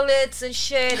the mullets and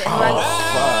shit.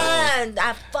 And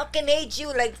I fucking hate you.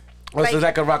 Like, Oh, so it's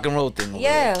like a rock and roll thing.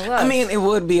 yeah. Well, I mean, it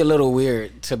would be a little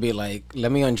weird to be like,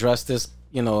 let me undress this.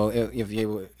 You know, if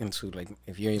you're into like,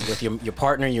 if you're with your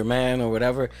partner, your man or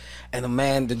whatever, and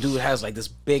the dude has like this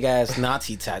big ass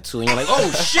Nazi tattoo, and you're like,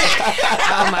 oh shit,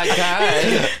 Oh my god.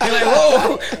 you're like,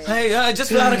 whoa, hey,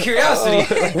 just out of curiosity,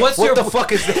 what the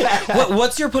fuck is that?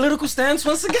 What's your political stance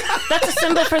once again? That's a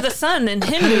symbol for the sun in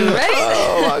Hindu, right?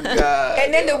 Oh my god.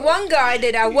 and then the one guy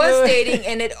that I was dating,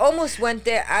 and it almost went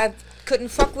there. I couldn't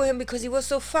fuck with him because he was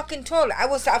so fucking tall. I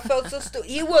felt so stupid.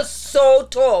 He was so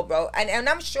tall, bro, and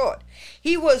I'm short.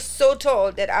 He was so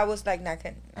tall that I was like, nah, I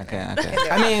can't. Okay.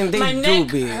 I mean, they My do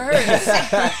neck be,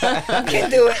 I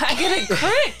can't do it. I get a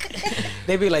crick.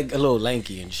 they be like a little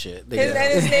lanky and shit. They And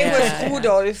get- his name was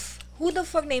Rudolph. Who the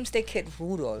fuck names their kid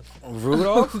Rudolph?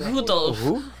 Rudolph. Rudolph.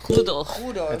 Who? Rudolph.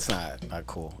 Rudolph. That's not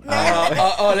cool.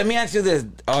 Let me ask you this: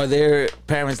 are there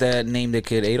parents that named their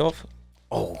kid Adolf?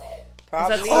 Oh.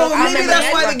 Probably. Oh, I maybe never that's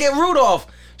had why one. they get Rudolph.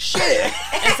 Shit.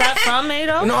 Is that from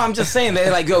Adolf? No, I'm just saying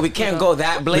they're like, yo, we can't go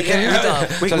that blatant.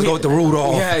 Let's go with the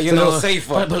Rudolph. Yeah, you It's a know, little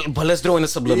safer. but let's throw in the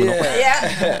subliminal.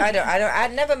 Yeah, I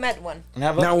never met one.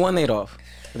 Never. Now one Adolf.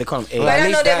 They call him But Adolf. at I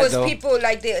least know there that, was though. people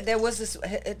like there was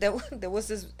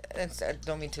this I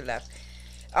don't mean to laugh.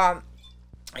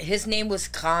 His name was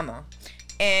Kramer,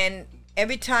 and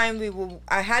every time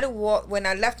I had to walk when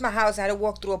I left my house. I had to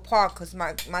walk through a park because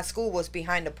my school was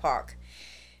behind the park,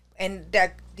 and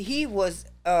that he was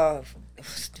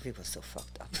so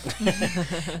fucked up.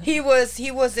 he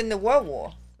was in the World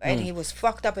War, right? He was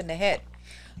fucked up in the head.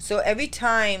 So every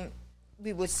time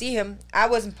we would see him, I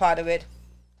wasn't part of it.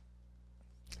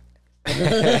 But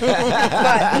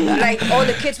like all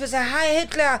the kids was like, "Hi,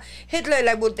 Hitler!"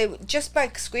 Like, well, they just by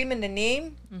screaming the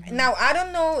name. Now I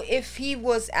don't know if he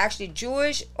was actually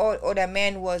Jewish or that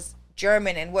man was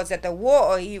German and was at the war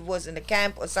or he was in the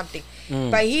camp or something.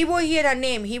 But he will hear that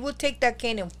name. He will take that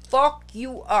cane and fuck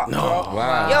you up, bro.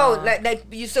 Wow. Yo, like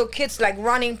you saw kids like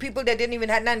running, people that didn't even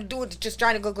have nothing to do with it, just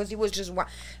trying to go because he was just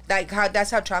like how that's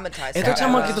how traumatized. Estos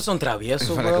chamaquitos son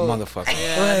traviesos, Like a bro. motherfucker. Like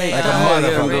a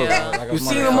motherfucker. yeah. Like a You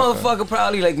seen a motherfucker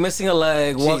probably like missing a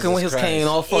leg, walking Jesus with his Christ. cane,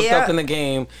 all fucked Yeah. up in the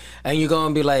game, and you're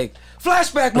gonna be like,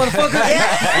 flashback, motherfucker.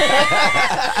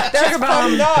 That's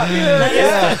fucked up.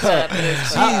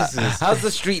 Jesus. How's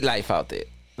the street life out there?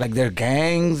 Like their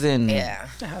gangs and Yeah.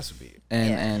 It has to be.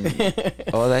 and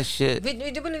all that shit. We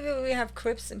do believe we have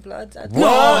Crips and Bloods out there?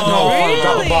 What? No, Really?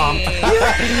 drop a bomb.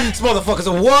 This motherfucker's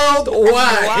a worldwide.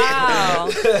 Wow.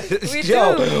 We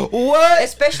Yo, do. what?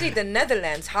 Especially the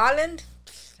Netherlands, Holland.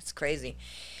 It's crazy.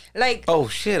 Like Oh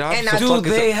shit! And I- Do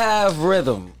they have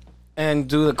rhythm and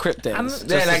do the crip dance?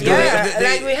 Yeah, like, yeah, they-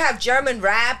 like we have German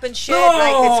rap and shit. No.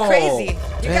 Like it's crazy.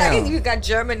 Damn. You got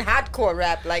German hardcore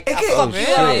rap. Like I Okay. fuck you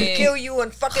up, Really? kill you,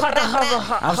 and fucking.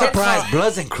 I'm surprised.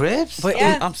 Bloods and Crips. But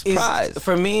Yeah. I'm surprised.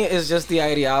 For me, it's just the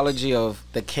ideology of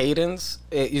the cadence.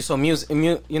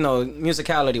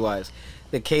 Musicality wise,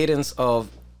 the cadence of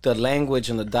the language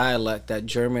and the dialect that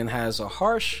German has a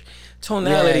harsh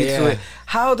tonality Yeah, to yeah. it.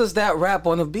 How does that rap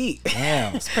on a beat?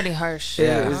 Damn. It's pretty harsh.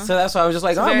 Yeah. So that's why I was just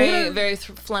like, oh, Very, man. very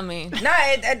phlegmy. Nah,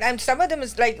 and some of them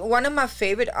is like one of my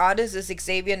favorite artists is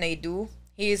Xavier Naidoo.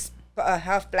 He's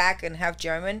half black and half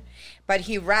German, but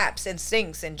he raps and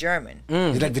sings in German.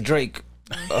 He's like the Drake.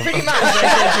 Pretty much.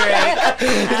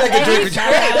 He's like the Drake.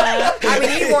 I mean,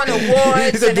 he won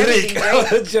awards and everything,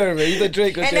 right? German. He's the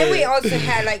Drake. And then we also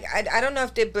had like I don't know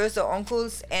if they're births or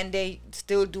uncles, and they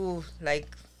still do like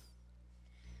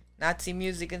Nazi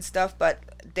music and stuff, but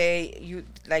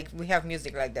we have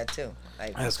music like that too.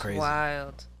 Like That's crazy.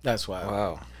 Wild. That's wild.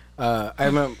 Wow. I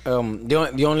remember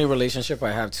the only relationship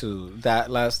I have to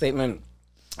that last statement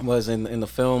was in the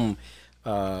film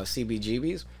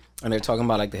CBGBs, and they're talking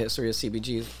about like the history of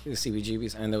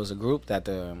CBGBs, and there was a group that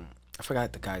I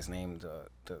forgot the guy's name,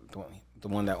 the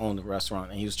one that owned the restaurant,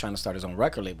 and he was trying to start his own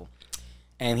record label,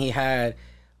 and he had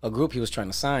a group he was trying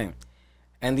to sign,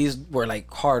 and these were like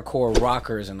hardcore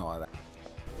rockers and all that.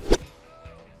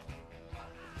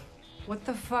 What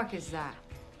the fuck is that?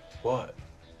 What?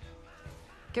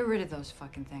 Get rid of those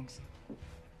fucking things.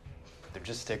 They're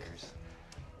just stickers.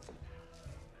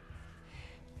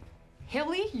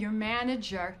 Hilly, your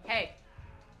manager. Hey,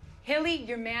 Hilly,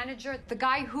 your manager, the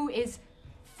guy who is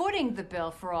footing the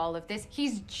bill for all of this,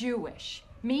 he's Jewish.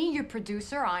 Me, your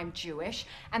producer, I'm Jewish.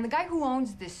 And the guy who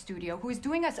owns this studio, who is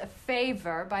doing us a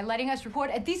favor by letting us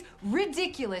report at these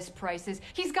ridiculous prices,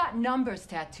 he's got numbers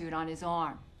tattooed on his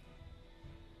arm.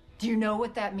 Do you know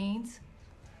what that means?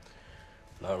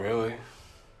 Not really.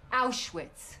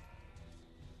 Auschwitz.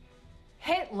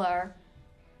 Hitler.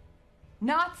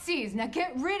 Nazis. Now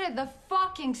get rid of the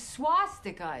fucking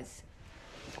swastikas.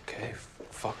 Okay,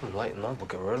 fucking lighten up. We'll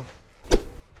get rid of them.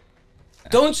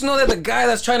 Don't you know that the guy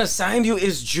that's trying to sign you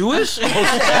is Jewish?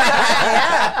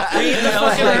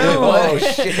 Oh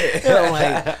shit.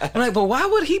 I'm like, but why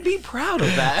would he be proud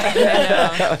of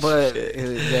that? But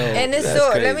and it's so.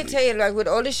 Let me tell you, like with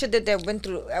all the shit that they went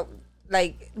through,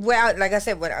 like I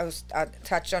said, when I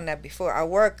touched on that before. I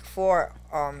work for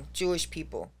Jewish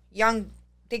people, young,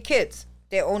 the kids.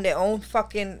 They own their own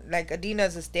fucking like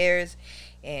Adidas is theirs,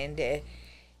 and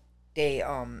they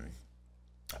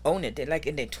own it. They're like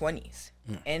in their 20s,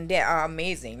 and they are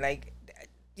amazing. Like,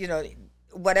 you know,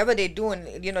 whatever they're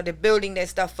doing, you know, they're building their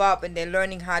stuff up and they're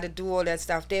learning how to do all that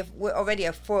stuff. We're already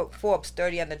at Forbes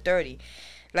 30 under 30,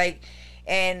 like,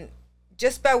 and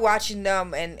just by watching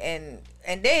them and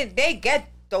they get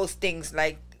those things,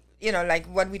 like, you know, like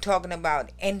what we're talking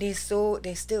about, and they're so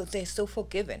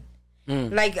forgiving.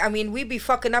 Like, I mean, we be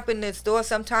fucking up in the store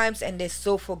sometimes, and they're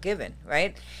so forgiving,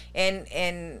 right?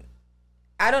 And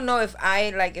I don't know if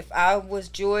I was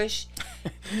Jewish,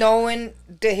 knowing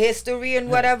the history and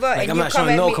whatever, like, and I'm you not come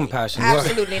showing at no me, compassion.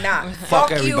 absolutely not. Fuck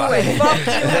you everybody. and fuck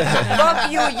you,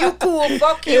 fuck you. You cool,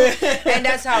 fuck you, and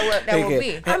that's how that would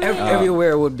be.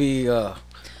 Everywhere would be.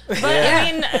 But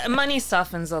I mean, money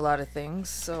softens a lot of things.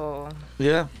 So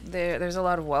Yeah. there's a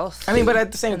lot of wealth. I mean, but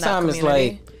at the same in that time, it's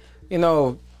community. like, you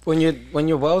know, when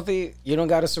you're wealthy, you don't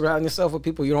got to surround yourself with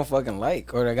people you don't fucking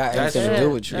like or that got That's anything to it. do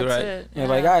with you. That's right. it. You're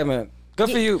like, all right, man,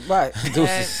 good for you. Bye.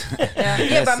 Deuces.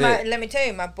 Yeah, but That's it. let me tell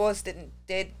you, my boss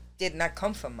did not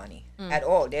come from money at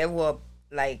all. They were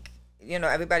like, you know,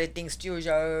 everybody thinks Jews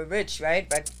are rich, right?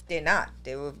 But they're not.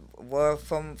 They were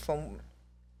from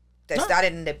they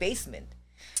started in the basement.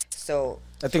 So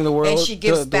I think the world. and she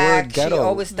gives the back. word She ghetto,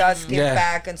 always does give Yeah.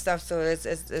 back and stuff. So it's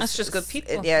That's just good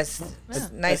people. Yes, it's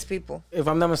nice people. if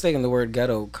I'm not mistaken, the word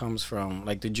ghetto comes from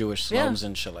like the Jewish slums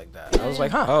and shit like that. I was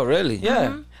like, huh? Oh, really?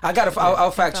 Yeah. I gotta.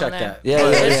 I'll fact check there. that. Yeah,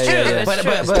 It's true. It's But-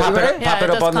 true. but- but- Pop it up, yeah, pop it it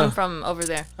up does on come the. from over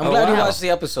there. I'm glad you wow. watched the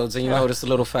episodes and you noticed the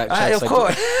little fact checks. Of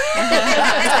course.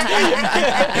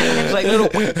 It's like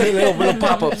little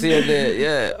pop-ups here and there.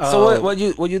 Yeah. So what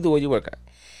you do when you work at?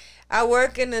 I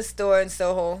work in a store in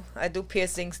Soho. I do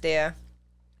piercings there.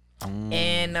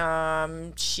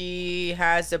 And she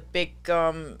has a big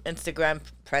Instagram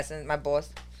presence, my boss.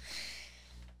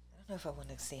 I don't know if I want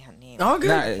to say her name. Oh, good.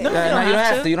 Nah, you don't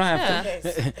have to. You don't have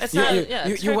to. It's not. Yeah,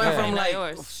 it's You her went company, from not like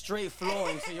yours. straight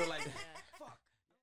flowing to you're like.